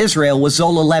went to Israel with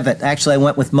Zola Levitt. Actually, I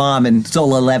went with Mom, and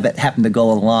Zola Levitt happened to go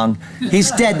along.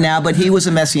 He's dead now, but he was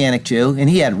a Messianic Jew, and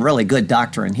he had really good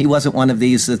doctrine. He wasn't one of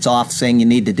these that's off saying you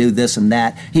need to do this and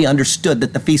that. He understood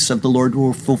that the feasts of the Lord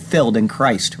were fulfilled in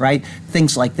Christ, right?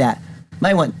 Things like that.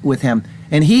 I went with him,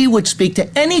 and he would speak to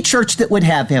any church that would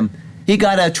have him. He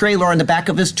got a trailer on the back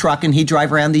of his truck, and he'd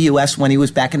drive around the U.S. when he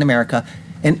was back in America,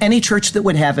 and any church that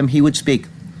would have him, he would speak.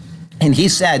 And he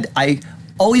said, I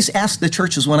always ask the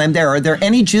churches when I'm there, are there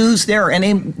any Jews there or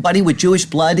anybody with Jewish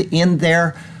blood in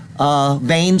their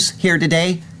veins here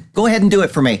today? Go ahead and do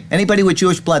it for me. Anybody with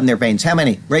Jewish blood in their veins? How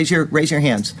many? Raise your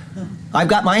hands. I've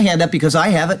got my hand up because I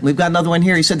have it. We've got another one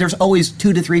here. He said there's always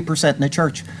 2 to 3% in the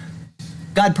church.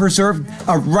 God preserved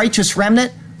a righteous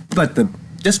remnant, but the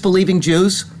disbelieving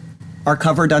Jews are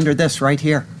covered under this right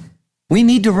here. We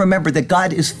need to remember that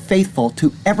God is faithful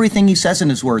to everything he says in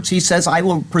his words. He says, I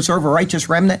will preserve a righteous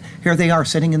remnant. Here they are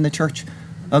sitting in the church.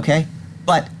 Okay?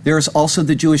 But there's also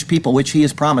the Jewish people, which he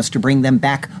has promised to bring them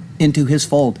back into his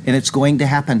fold, and it's going to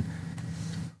happen.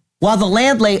 While the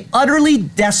land lay utterly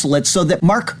desolate, so that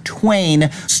Mark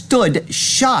Twain stood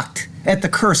shocked at the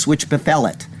curse which befell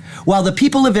it. while the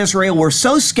people of Israel were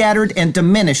so scattered and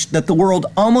diminished that the world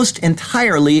almost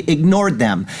entirely ignored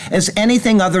them as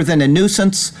anything other than a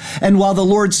nuisance, and while the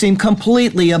Lord seemed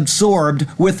completely absorbed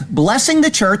with blessing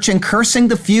the church and cursing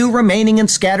the few remaining and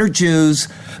scattered Jews,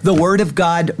 the Word of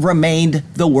God remained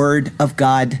the Word of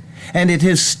God, and it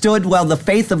has stood while the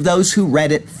faith of those who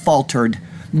read it faltered.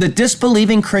 The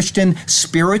disbelieving Christian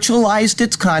spiritualized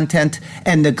its content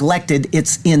and neglected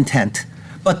its intent.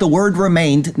 But the Word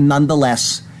remained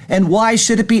nonetheless. And why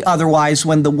should it be otherwise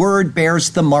when the Word bears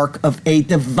the mark of a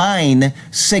divine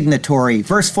signatory?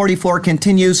 Verse 44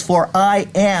 continues, "For I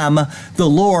am the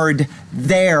Lord,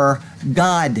 their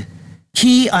God.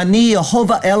 Ki ani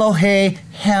Yehovah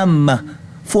Elohehem.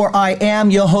 For I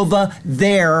am Jehovah,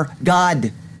 their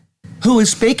God." Who is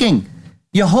speaking?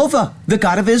 Jehovah, the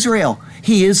God of Israel.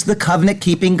 He is the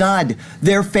covenant-keeping God.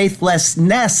 Their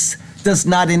faithlessness does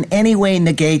not in any way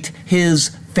negate his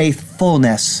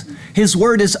faithfulness. His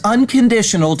word is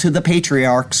unconditional to the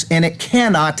patriarchs, and it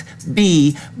cannot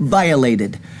be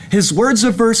violated. His words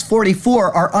of verse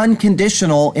 44 are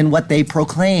unconditional in what they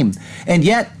proclaim. And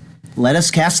yet, let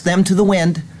us cast them to the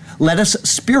wind. Let us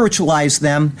spiritualize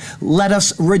them. Let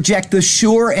us reject the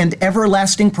sure and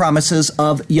everlasting promises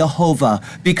of Jehovah,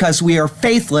 because we are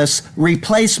faithless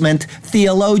replacement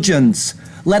theologians.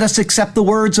 Let us accept the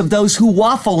words of those who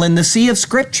waffle in the sea of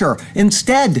Scripture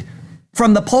instead.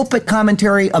 From the pulpit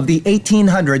commentary of the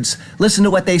 1800s, listen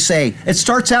to what they say. It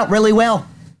starts out really well.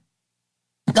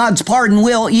 God's pardon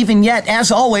will, even yet, as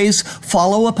always,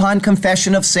 follow upon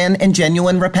confession of sin and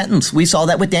genuine repentance. We saw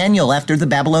that with Daniel after the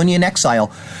Babylonian exile.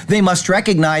 They must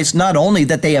recognize not only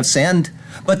that they have sinned,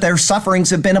 but their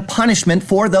sufferings have been a punishment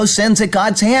for those sins at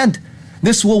God's hand.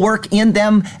 This will work in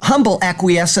them humble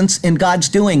acquiescence in God's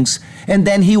doings. And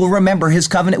then he will remember his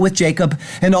covenant with Jacob,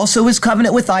 and also his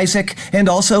covenant with Isaac, and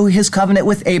also his covenant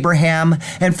with Abraham.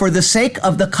 And for the sake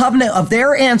of the covenant of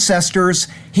their ancestors,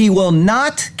 he will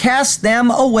not cast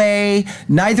them away,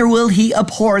 neither will he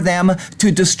abhor them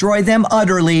to destroy them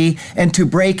utterly and to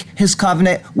break his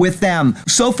covenant with them.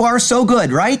 So far, so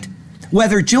good, right?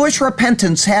 Whether Jewish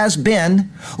repentance has been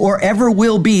or ever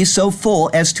will be so full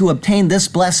as to obtain this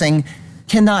blessing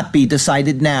cannot be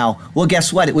decided now. Well,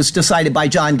 guess what? It was decided by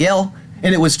John Gill,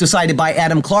 and it was decided by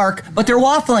Adam Clark, but they're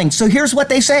waffling. So here's what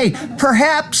they say.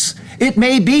 Perhaps it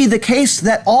may be the case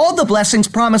that all the blessings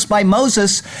promised by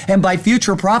Moses and by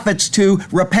future prophets to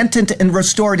repentant and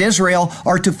restored Israel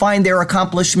are to find their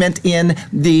accomplishment in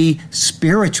the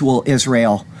spiritual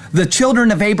Israel, the children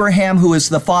of Abraham, who is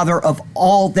the father of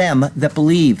all them that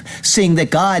believe, seeing that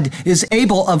God is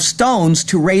able of stones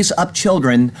to raise up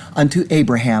children unto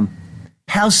Abraham.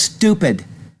 How stupid.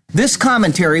 This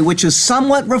commentary, which is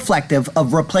somewhat reflective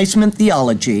of replacement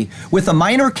theology, with a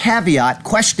minor caveat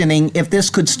questioning if this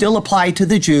could still apply to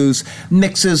the Jews,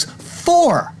 mixes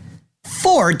four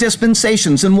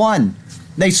dispensations in one.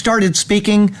 They started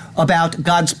speaking about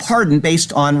God's pardon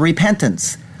based on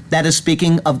repentance. That is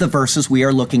speaking of the verses we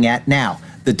are looking at now,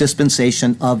 the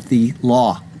dispensation of the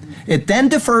law. It then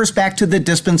defers back to the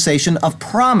dispensation of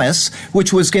promise,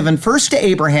 which was given first to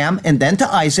Abraham and then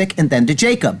to Isaac and then to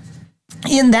Jacob.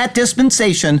 In that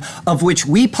dispensation, of which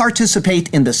we participate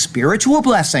in the spiritual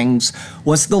blessings,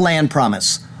 was the land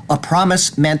promise, a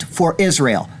promise meant for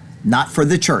Israel, not for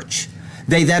the church.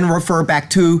 They then refer back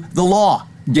to the law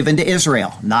given to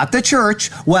Israel, not the church,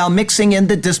 while mixing in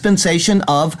the dispensation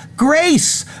of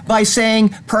grace by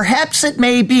saying, perhaps it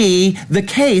may be the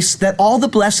case that all the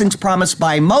blessings promised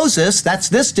by Moses, that's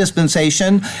this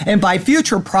dispensation, and by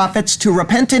future prophets to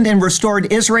repentant and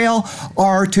restored Israel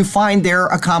are to find their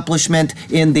accomplishment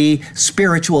in the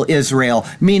spiritual Israel,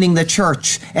 meaning the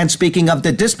church. And speaking of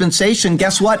the dispensation,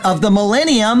 guess what? Of the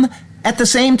millennium at the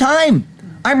same time.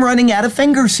 I'm running out of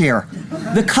fingers here.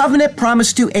 The covenant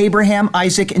promised to Abraham,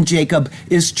 Isaac, and Jacob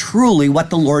is truly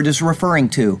what the Lord is referring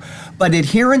to. But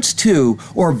adherence to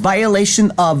or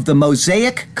violation of the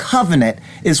Mosaic covenant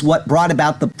is what brought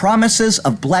about the promises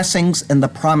of blessings and the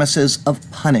promises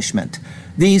of punishment.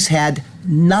 These had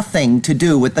nothing to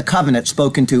do with the covenant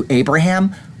spoken to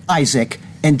Abraham, Isaac,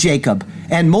 and Jacob.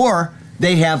 And more,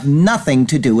 they have nothing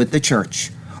to do with the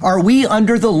church. Are we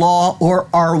under the law or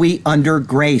are we under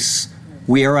grace?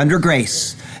 We are under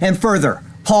grace. And further,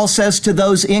 Paul says to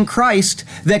those in Christ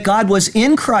that God was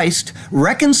in Christ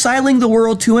reconciling the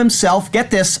world to himself,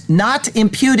 get this, not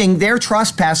imputing their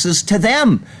trespasses to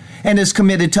them, and has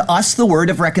committed to us the word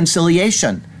of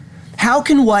reconciliation. How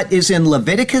can what is in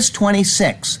Leviticus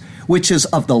 26, which is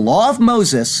of the law of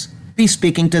Moses, be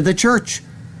speaking to the church?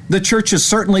 The church is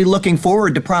certainly looking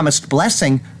forward to promised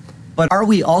blessing, but are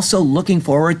we also looking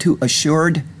forward to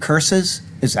assured curses?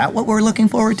 Is that what we're looking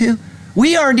forward to?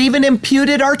 We aren't even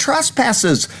imputed our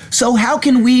trespasses. So how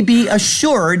can we be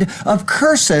assured of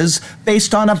curses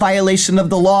based on a violation of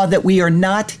the law that we are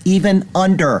not even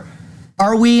under?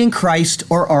 Are we in Christ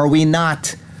or are we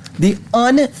not? The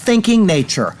unthinking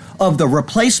nature of the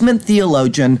replacement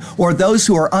theologian or those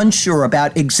who are unsure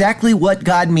about exactly what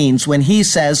God means when he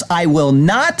says, I will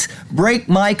not break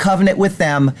my covenant with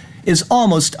them, is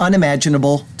almost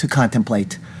unimaginable to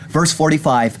contemplate. Verse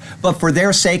 45, but for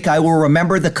their sake I will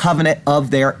remember the covenant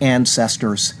of their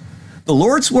ancestors. The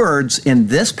Lord's words in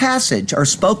this passage are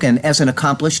spoken as an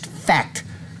accomplished fact.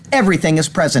 Everything is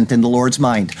present in the Lord's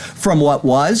mind, from what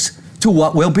was to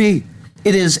what will be.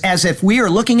 It is as if we are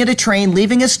looking at a train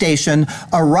leaving a station,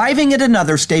 arriving at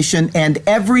another station, and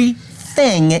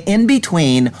everything in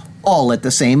between, all at the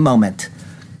same moment.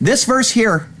 This verse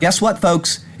here, guess what,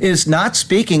 folks, is not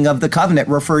speaking of the covenant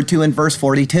referred to in verse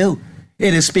 42.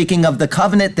 It is speaking of the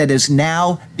covenant that is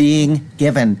now being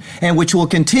given, and which will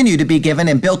continue to be given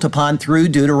and built upon through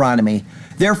Deuteronomy.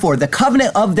 Therefore, the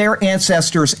covenant of their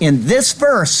ancestors in this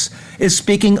verse is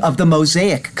speaking of the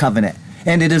Mosaic covenant,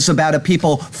 and it is about a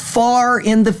people far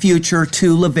in the future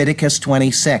to Leviticus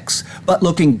 26. But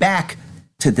looking back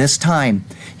to this time,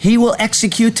 he will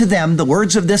execute to them the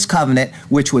words of this covenant,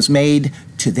 which was made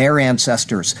to their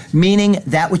ancestors, meaning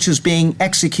that which is being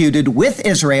executed with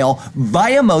Israel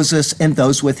via Moses and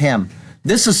those with him.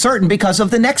 This is certain because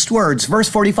of the next words. Verse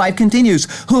 45 continues,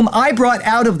 whom I brought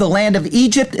out of the land of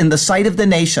Egypt in the sight of the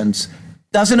nations.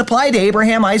 Doesn't apply to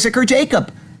Abraham, Isaac, or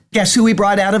Jacob. Guess who he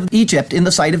brought out of Egypt in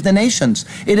the sight of the nations?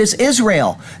 It is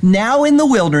Israel, now in the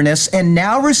wilderness and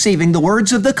now receiving the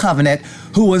words of the covenant,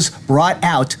 who was brought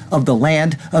out of the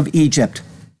land of Egypt.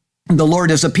 The Lord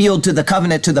has appealed to the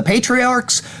covenant to the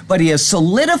patriarchs, but he has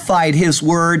solidified his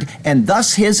word and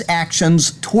thus his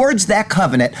actions towards that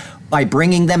covenant by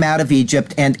bringing them out of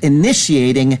Egypt and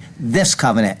initiating this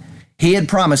covenant. He had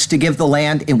promised to give the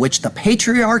land in which the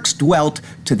patriarchs dwelt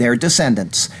to their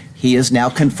descendants. He is now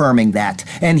confirming that,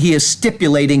 and he is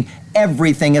stipulating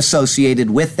everything associated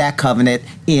with that covenant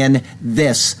in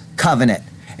this covenant.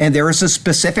 And there is a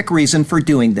specific reason for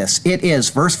doing this. It is,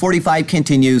 verse 45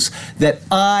 continues, that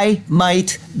I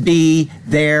might be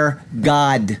their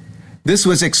God. This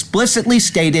was explicitly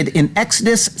stated in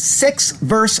Exodus 6,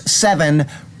 verse 7,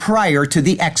 prior to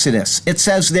the Exodus. It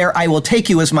says there, I will take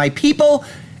you as my people,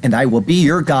 and I will be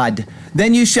your God.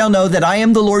 Then you shall know that I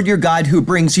am the Lord your God who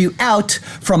brings you out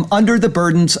from under the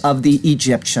burdens of the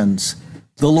Egyptians.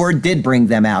 The Lord did bring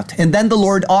them out. And then the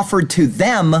Lord offered to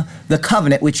them the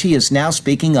covenant which he is now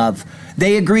speaking of.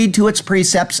 They agreed to its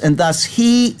precepts, and thus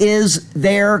he is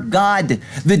their God.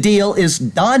 The deal is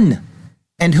done.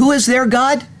 And who is their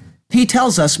God? He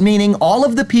tells us, meaning all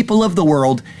of the people of the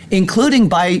world, including,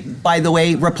 by the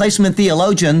way, replacement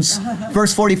theologians.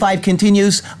 Verse 45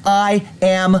 continues, I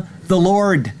am the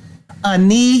Lord.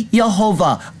 Ani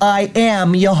Yehovah. I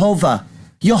am Yehovah.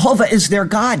 Yehovah is their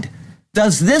God.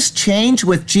 Does this change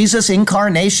with Jesus'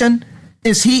 incarnation?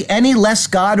 Is he any less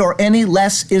God or any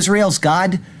less Israel's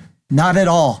God? Not at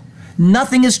all.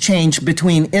 Nothing has changed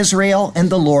between Israel and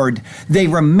the Lord. They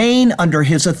remain under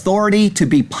his authority to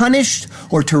be punished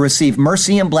or to receive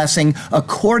mercy and blessing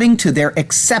according to their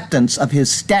acceptance of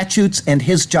his statutes and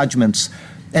his judgments.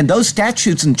 And those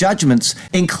statutes and judgments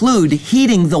include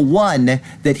heeding the one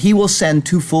that he will send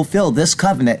to fulfill this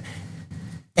covenant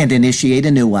and initiate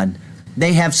a new one.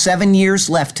 They have 7 years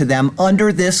left to them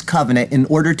under this covenant in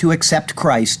order to accept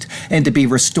Christ and to be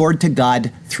restored to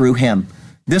God through him.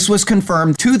 This was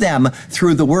confirmed to them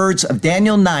through the words of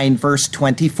Daniel 9, verse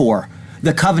 24.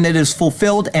 The covenant is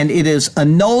fulfilled and it is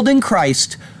annulled in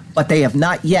Christ, but they have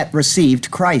not yet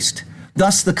received Christ.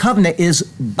 Thus, the covenant is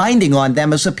binding on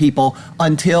them as a people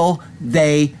until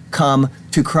they come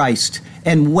to Christ.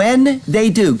 And when they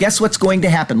do, guess what's going to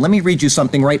happen? Let me read you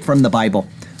something right from the Bible.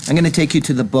 I'm going to take you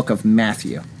to the book of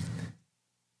Matthew.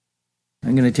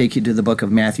 I'm going to take you to the book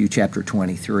of Matthew, chapter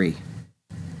 23.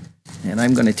 And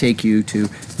I'm going to take you to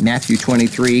Matthew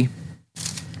 23,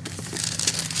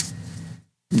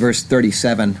 verse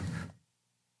 37.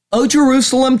 O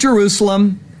Jerusalem,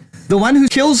 Jerusalem, the one who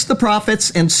kills the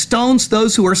prophets and stones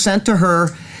those who are sent to her,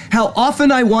 how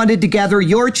often I wanted to gather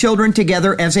your children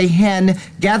together as a hen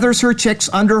gathers her chicks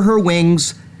under her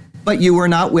wings, but you were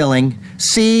not willing.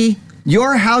 See,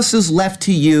 your house is left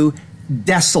to you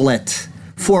desolate.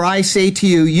 For I say to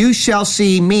you, you shall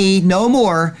see me no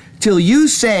more till you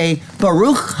say,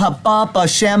 Baruch haba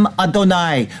b'Shem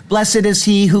Adonai. Blessed is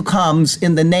he who comes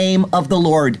in the name of the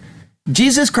Lord.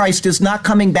 Jesus Christ is not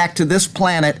coming back to this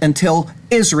planet until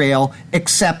Israel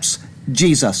accepts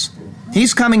Jesus.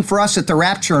 He's coming for us at the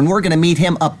rapture, and we're going to meet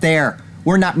him up there.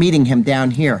 We're not meeting him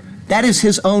down here. That is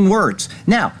his own words.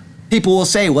 Now, People will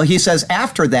say, well, he says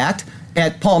after that,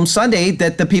 at Palm Sunday,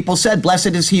 that the people said, blessed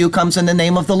is he who comes in the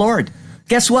name of the Lord.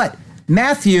 Guess what?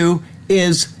 Matthew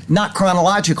is not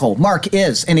chronological. Mark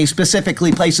is, and he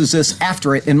specifically places this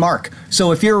after it in Mark.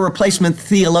 So if you're a replacement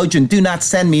theologian, do not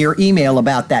send me your email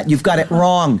about that. You've got it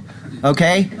wrong,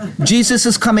 okay? Jesus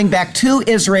is coming back to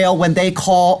Israel when they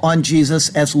call on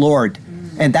Jesus as Lord.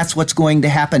 And that's what's going to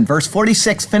happen. Verse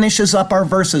 46 finishes up our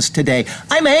verses today.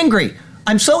 I'm angry.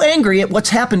 I'm so angry at what's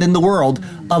happened in the world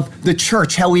of the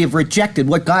church, how we have rejected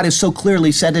what God has so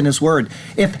clearly said in his word.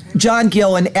 If John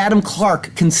Gill and Adam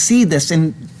Clark can see this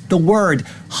in the word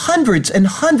hundreds and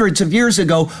hundreds of years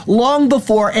ago, long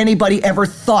before anybody ever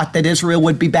thought that Israel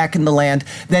would be back in the land,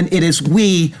 then it is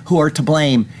we who are to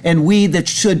blame, and we that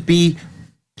should be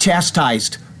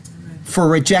chastised for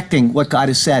rejecting what God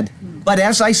has said. But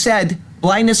as I said,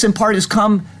 blindness in part has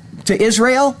come to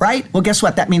Israel, right? Well, guess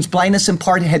what? That means blindness in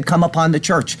part had come upon the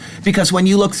church. Because when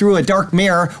you look through a dark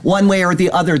mirror, one way or the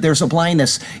other, there's a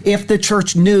blindness. If the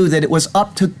church knew that it was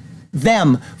up to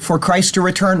them for Christ to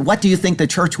return, what do you think the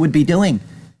church would be doing?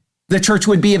 The church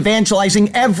would be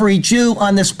evangelizing every Jew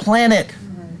on this planet.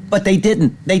 But they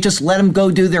didn't. They just let them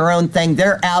go do their own thing.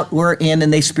 They're out, we're in,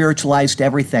 and they spiritualized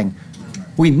everything.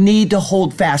 We need to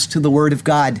hold fast to the word of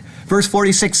God. Verse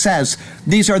 46 says,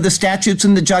 these are the statutes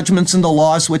and the judgments and the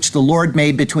laws which the Lord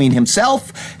made between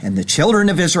himself and the children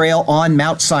of Israel on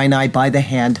Mount Sinai by the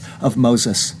hand of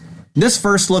Moses. This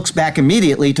verse looks back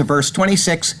immediately to verse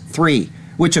 26:3,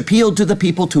 which appealed to the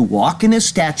people to walk in his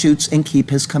statutes and keep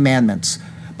his commandments.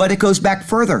 But it goes back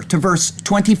further to verse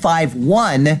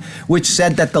 25:1, which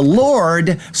said that the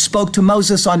Lord spoke to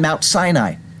Moses on Mount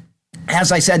Sinai.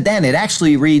 As I said then, it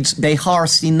actually reads Behar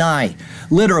Sinai,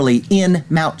 literally in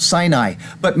Mount Sinai,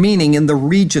 but meaning in the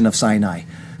region of Sinai.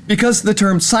 Because the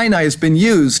term Sinai has been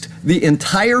used, the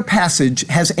entire passage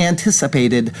has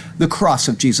anticipated the cross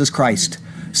of Jesus Christ.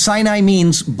 Sinai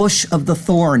means bush of the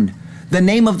thorn. The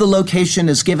name of the location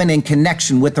is given in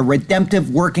connection with the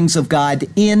redemptive workings of God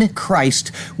in Christ,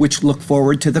 which look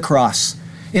forward to the cross.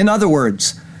 In other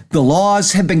words, the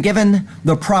laws have been given,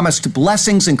 the promised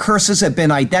blessings and curses have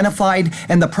been identified,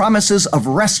 and the promises of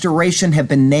restoration have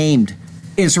been named.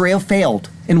 Israel failed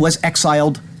and was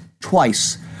exiled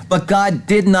twice. But God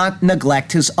did not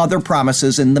neglect his other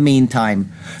promises in the meantime.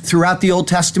 Throughout the Old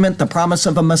Testament, the promise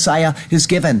of a Messiah is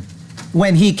given.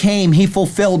 When he came, he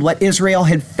fulfilled what Israel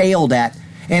had failed at,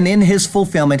 and in his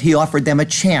fulfillment, he offered them a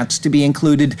chance to be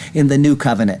included in the new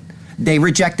covenant. They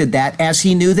rejected that, as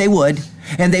he knew they would,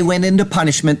 and they went into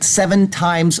punishment 7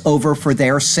 times over for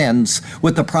their sins,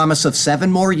 with the promise of 7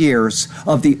 more years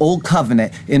of the old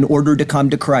covenant in order to come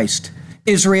to Christ.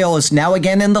 Israel is now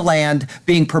again in the land,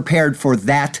 being prepared for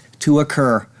that to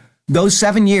occur. Those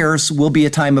 7 years will be a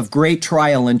time of great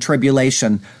trial and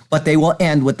tribulation, but they will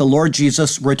end with the Lord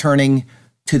Jesus returning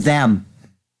to them,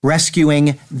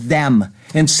 rescuing them,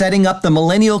 and setting up the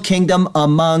millennial kingdom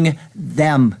among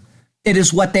them. It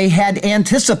is what they had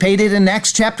anticipated in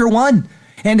Acts chapter 1,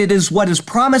 and it is what is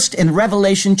promised in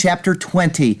Revelation chapter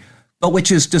 20, but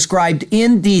which is described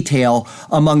in detail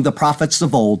among the prophets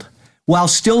of old. While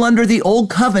still under the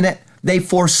old covenant, they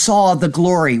foresaw the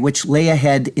glory which lay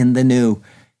ahead in the new.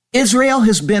 Israel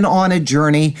has been on a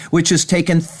journey which has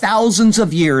taken thousands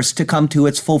of years to come to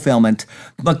its fulfillment.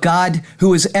 But God,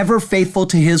 who is ever faithful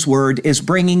to his word, is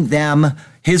bringing them,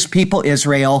 his people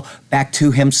Israel, back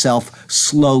to himself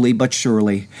slowly but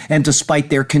surely, and despite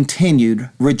their continued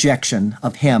rejection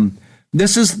of him.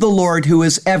 This is the Lord who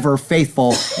is ever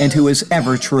faithful and who is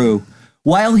ever true.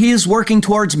 While he is working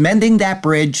towards mending that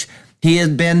bridge, he has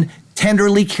been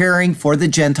tenderly caring for the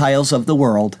Gentiles of the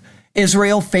world.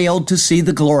 Israel failed to see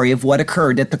the glory of what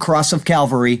occurred at the cross of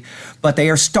Calvary, but they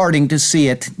are starting to see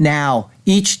it now.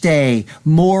 Each day,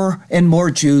 more and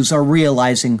more Jews are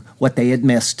realizing what they had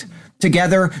missed.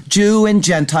 Together, Jew and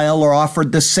Gentile are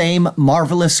offered the same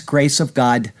marvelous grace of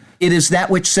God. It is that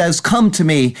which says, "Come to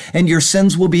me, and your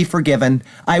sins will be forgiven.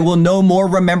 I will no more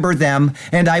remember them,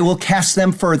 and I will cast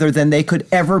them further than they could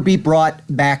ever be brought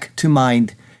back to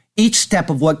mind." Each step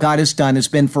of what God has done has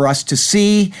been for us to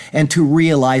see and to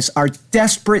realize our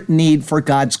desperate need for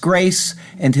God's grace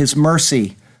and his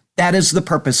mercy. That is the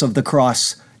purpose of the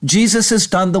cross. Jesus has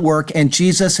done the work, and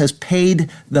Jesus has paid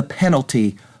the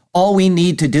penalty. All we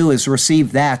need to do is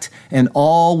receive that, and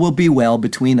all will be well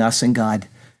between us and God.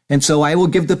 And so I will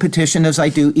give the petition, as I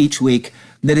do each week,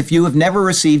 that if you have never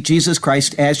received Jesus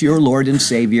Christ as your Lord and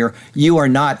Savior, you are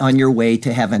not on your way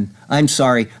to heaven. I'm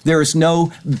sorry. There is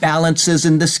no balances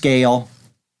in the scale.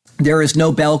 There is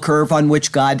no bell curve on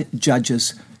which God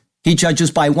judges. He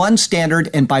judges by one standard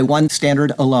and by one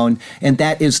standard alone, and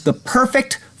that is the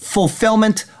perfect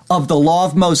fulfillment of the law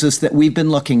of Moses that we've been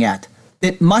looking at.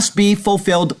 It must be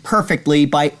fulfilled perfectly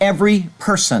by every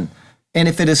person. And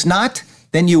if it is not,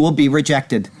 then you will be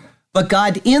rejected. But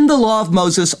God in the law of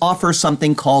Moses offers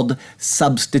something called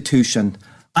substitution.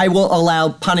 I will allow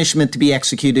punishment to be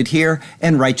executed here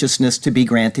and righteousness to be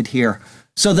granted here.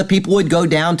 So the people would go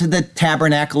down to the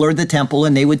tabernacle or the temple,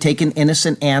 and they would take an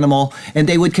innocent animal and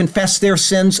they would confess their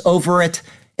sins over it.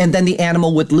 And then the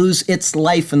animal would lose its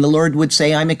life, and the Lord would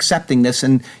say, I'm accepting this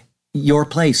in your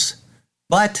place.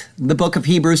 But the book of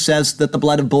Hebrews says that the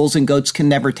blood of bulls and goats can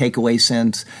never take away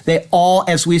sins. They all,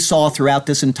 as we saw throughout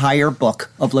this entire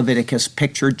book of Leviticus,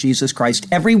 pictured Jesus Christ.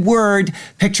 Every word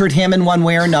pictured him in one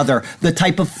way or another. The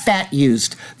type of fat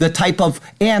used, the type of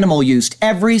animal used.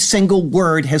 Every single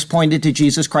word has pointed to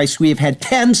Jesus Christ. We have had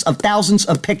tens of thousands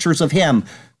of pictures of him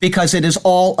because it is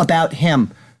all about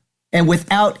him. And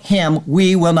without him,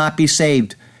 we will not be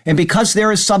saved. And because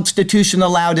there is substitution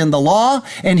allowed in the law,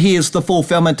 and he is the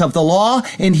fulfillment of the law,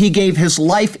 and he gave his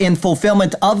life in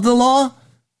fulfillment of the law,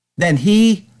 then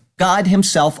God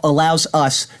himself allows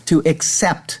us to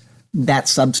accept that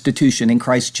substitution in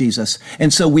Christ Jesus.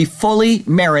 And so we fully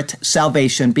merit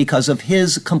salvation because of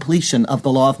his completion of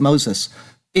the law of Moses.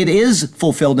 It is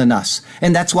fulfilled in us.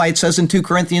 And that's why it says in 2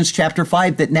 Corinthians chapter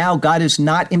 5 that now God is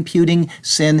not imputing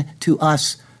sin to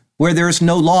us. Where there is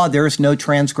no law, there is no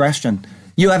transgression.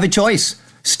 You have a choice.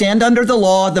 Stand under the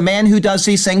law. The man who does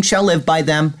these things shall live by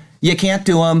them. You can't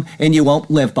do them, and you won't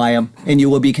live by them, and you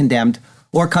will be condemned.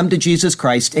 Or come to Jesus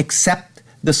Christ, accept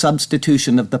the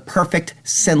substitution of the perfect,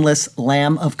 sinless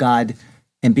Lamb of God,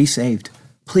 and be saved.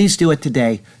 Please do it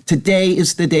today. Today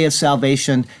is the day of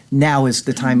salvation. Now is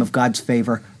the time of God's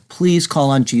favor. Please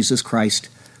call on Jesus Christ.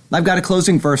 I've got a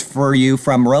closing verse for you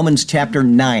from Romans chapter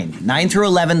 9. 9 through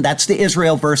 11, that's the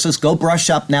Israel verses. Go brush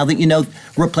up now that you know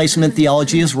replacement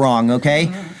theology is wrong, okay?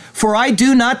 For I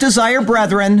do not desire,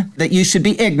 brethren, that you should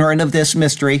be ignorant of this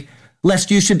mystery,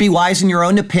 lest you should be wise in your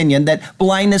own opinion, that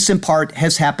blindness in part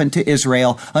has happened to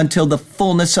Israel until the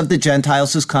fullness of the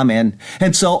Gentiles has come in.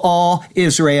 And so all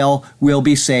Israel will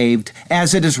be saved.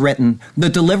 As it is written, the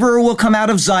deliverer will come out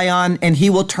of Zion, and he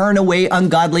will turn away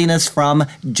ungodliness from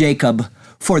Jacob.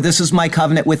 For this is my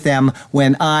covenant with them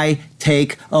when I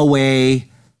take away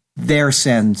their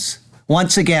sins.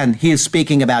 Once again, he is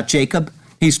speaking about Jacob.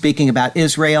 He's speaking about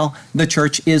Israel. The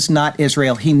church is not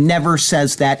Israel. He never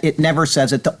says that. It never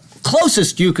says it. The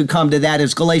closest you could come to that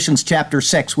is Galatians chapter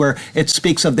 6, where it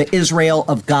speaks of the Israel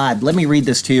of God. Let me read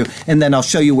this to you, and then I'll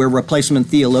show you where replacement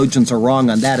theologians are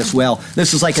wrong on that as well.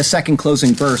 This is like a second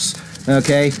closing verse,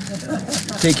 okay?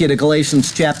 Take you to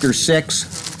Galatians chapter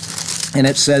 6. And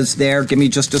it says there, give me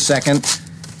just a second.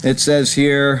 It says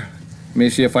here, let me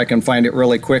see if I can find it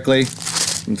really quickly.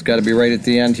 It's got to be right at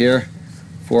the end here.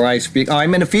 For I speak,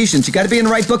 I'm in Ephesians. You got to be in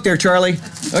the right book there, Charlie.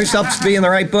 Always helps to be in the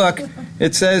right book.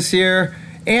 It says here,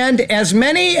 and as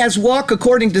many as walk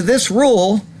according to this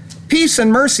rule, peace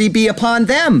and mercy be upon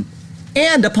them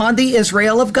and upon the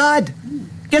Israel of God.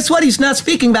 Guess what? He's not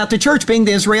speaking about the church being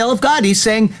the Israel of God. He's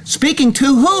saying, speaking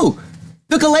to who?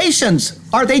 The Galatians.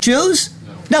 Are they Jews?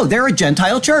 No, they're a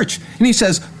Gentile church. And he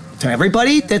says, to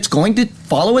everybody that's going to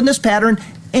follow in this pattern,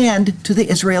 and to the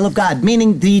Israel of God,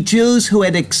 meaning the Jews who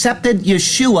had accepted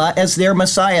Yeshua as their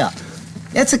Messiah.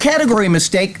 It's a category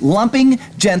mistake, lumping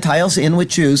Gentiles in with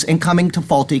Jews and coming to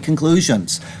faulty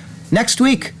conclusions. Next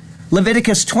week,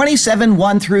 Leviticus 27,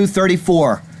 1 through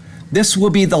 34. This will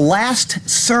be the last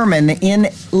sermon in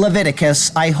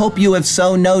Leviticus. I hope you have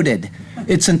so noted.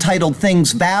 It's entitled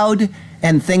Things Vowed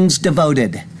and Things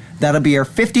Devoted. That'll be our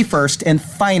 51st and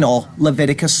final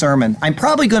Leviticus sermon. I'm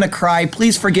probably going to cry.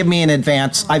 Please forgive me in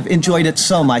advance. I've enjoyed it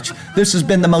so much. This has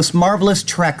been the most marvelous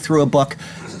trek through a book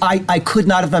I could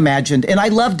not have imagined. And I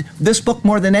loved this book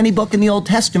more than any book in the Old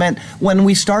Testament when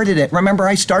we started it. Remember,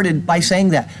 I started by saying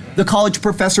that. The college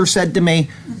professor said to me,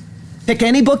 pick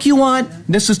any book you want.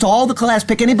 This is to all the class.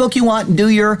 Pick any book you want and do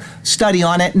your study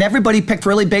on it. And everybody picked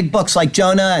really big books like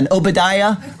Jonah and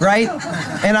Obadiah, right?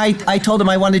 And I told him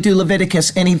I wanted to do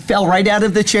Leviticus, and he fell right out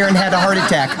of the chair and had a heart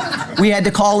attack. We had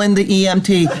to call in the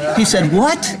EMT. He said,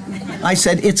 what? I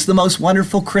said, it's the most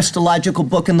wonderful Christological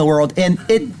book in the world. And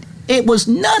it was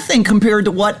nothing compared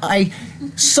to what I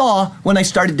saw when I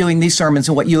started doing these sermons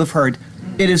and what you have heard.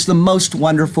 It is the most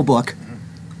wonderful book.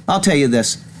 I'll tell you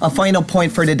this. A final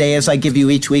point for today as I give you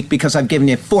each week, because I've given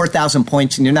you 4,000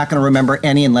 points and you're not going to remember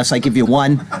any unless I give you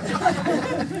one.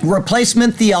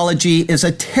 Replacement theology is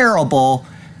a terrible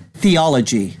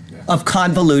theology of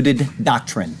convoluted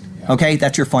doctrine. Okay,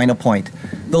 that's your final point.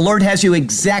 The Lord has you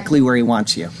exactly where he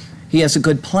wants you. He has a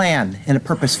good plan and a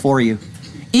purpose for you.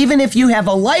 Even if you have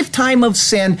a lifetime of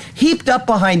sin heaped up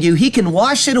behind you, he can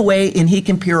wash it away and he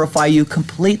can purify you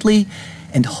completely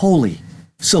and wholly.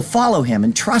 So follow him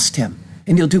and trust him,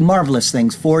 and he'll do marvelous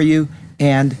things for you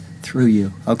and through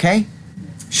you, okay?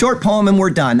 Short poem and we're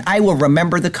done. I will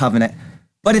remember the covenant.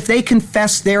 But if they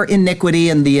confess their iniquity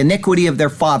and the iniquity of their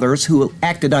fathers who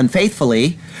acted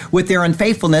unfaithfully, with their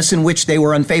unfaithfulness in which they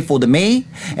were unfaithful to me,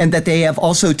 and that they have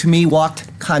also to me walked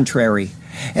contrary,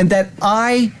 and that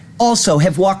I also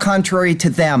have walked contrary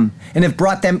to them, and have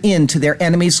brought them into their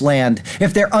enemy's land.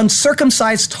 If their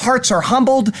uncircumcised hearts are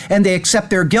humbled, and they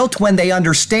accept their guilt when they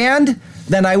understand,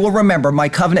 then I will remember my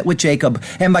covenant with Jacob,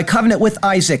 and my covenant with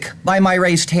Isaac by my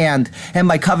raised hand, and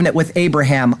my covenant with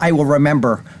Abraham I will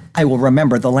remember. I will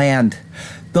remember the land.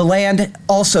 The land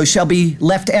also shall be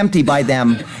left empty by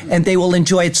them, and they will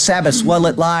enjoy its Sabbaths while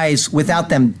it lies without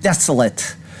them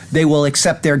desolate. They will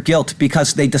accept their guilt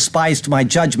because they despised my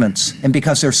judgments, and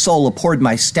because their soul abhorred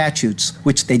my statutes,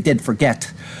 which they did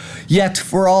forget. Yet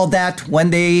for all that, when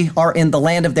they are in the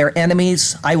land of their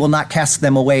enemies, I will not cast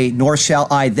them away, nor shall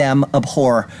I them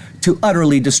abhor, to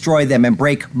utterly destroy them and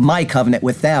break my covenant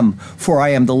with them. For I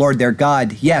am the Lord their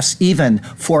God, yes, even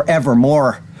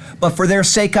forevermore. But for their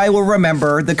sake I will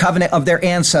remember the covenant of their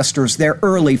ancestors, their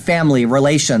early family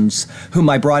relations, whom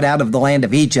I brought out of the land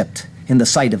of Egypt in the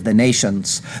sight of the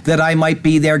nations, that I might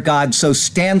be their God. So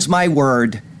stands my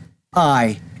word,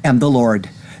 I am the Lord.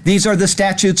 These are the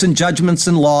statutes and judgments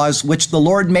and laws which the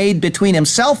Lord made between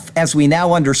himself, as we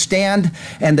now understand,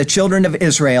 and the children of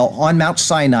Israel on Mount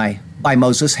Sinai by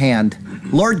Moses' hand.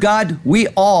 Lord God, we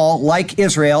all, like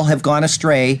Israel, have gone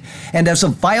astray, and as a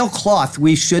vile cloth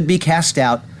we should be cast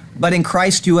out. But in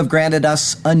Christ you have granted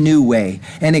us a new way,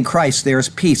 and in Christ there is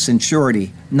peace and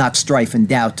surety, not strife and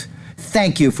doubt.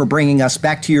 Thank you for bringing us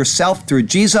back to yourself through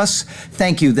Jesus.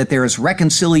 Thank you that there is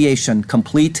reconciliation,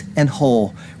 complete and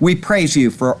whole. We praise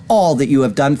you for all that you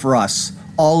have done for us.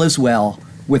 All is well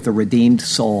with the redeemed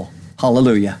soul.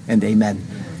 Hallelujah and amen.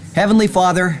 Heavenly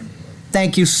Father,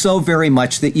 thank you so very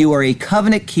much that you are a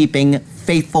covenant-keeping,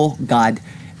 faithful God.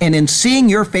 And in seeing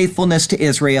your faithfulness to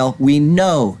Israel, we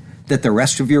know that the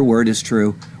rest of your word is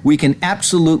true. We can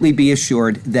absolutely be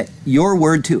assured that your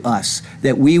word to us,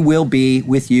 that we will be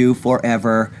with you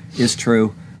forever, is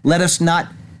true. Let us not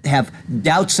have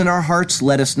doubts in our hearts.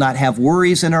 Let us not have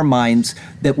worries in our minds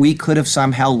that we could have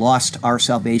somehow lost our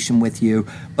salvation with you,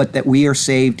 but that we are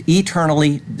saved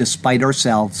eternally despite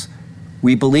ourselves.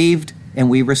 We believed and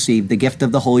we received the gift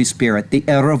of the Holy Spirit, the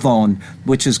Eravon,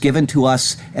 which is given to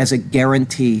us as a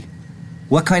guarantee.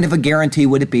 What kind of a guarantee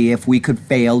would it be if we could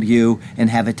fail you and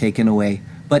have it taken away?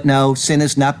 But no, sin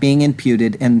is not being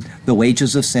imputed, and the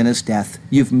wages of sin is death.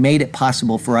 You've made it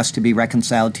possible for us to be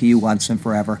reconciled to you once and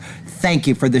forever. Thank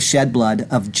you for the shed blood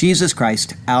of Jesus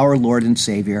Christ, our Lord and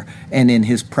Savior. And in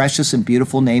his precious and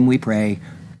beautiful name we pray.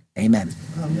 Amen.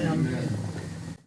 Amen.